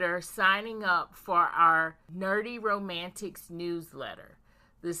consider signing up for our Nerdy Romantics newsletter.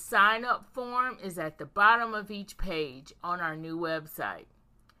 The sign-up form is at the bottom of each page on our new website.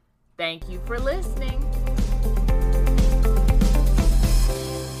 Thank you for listening.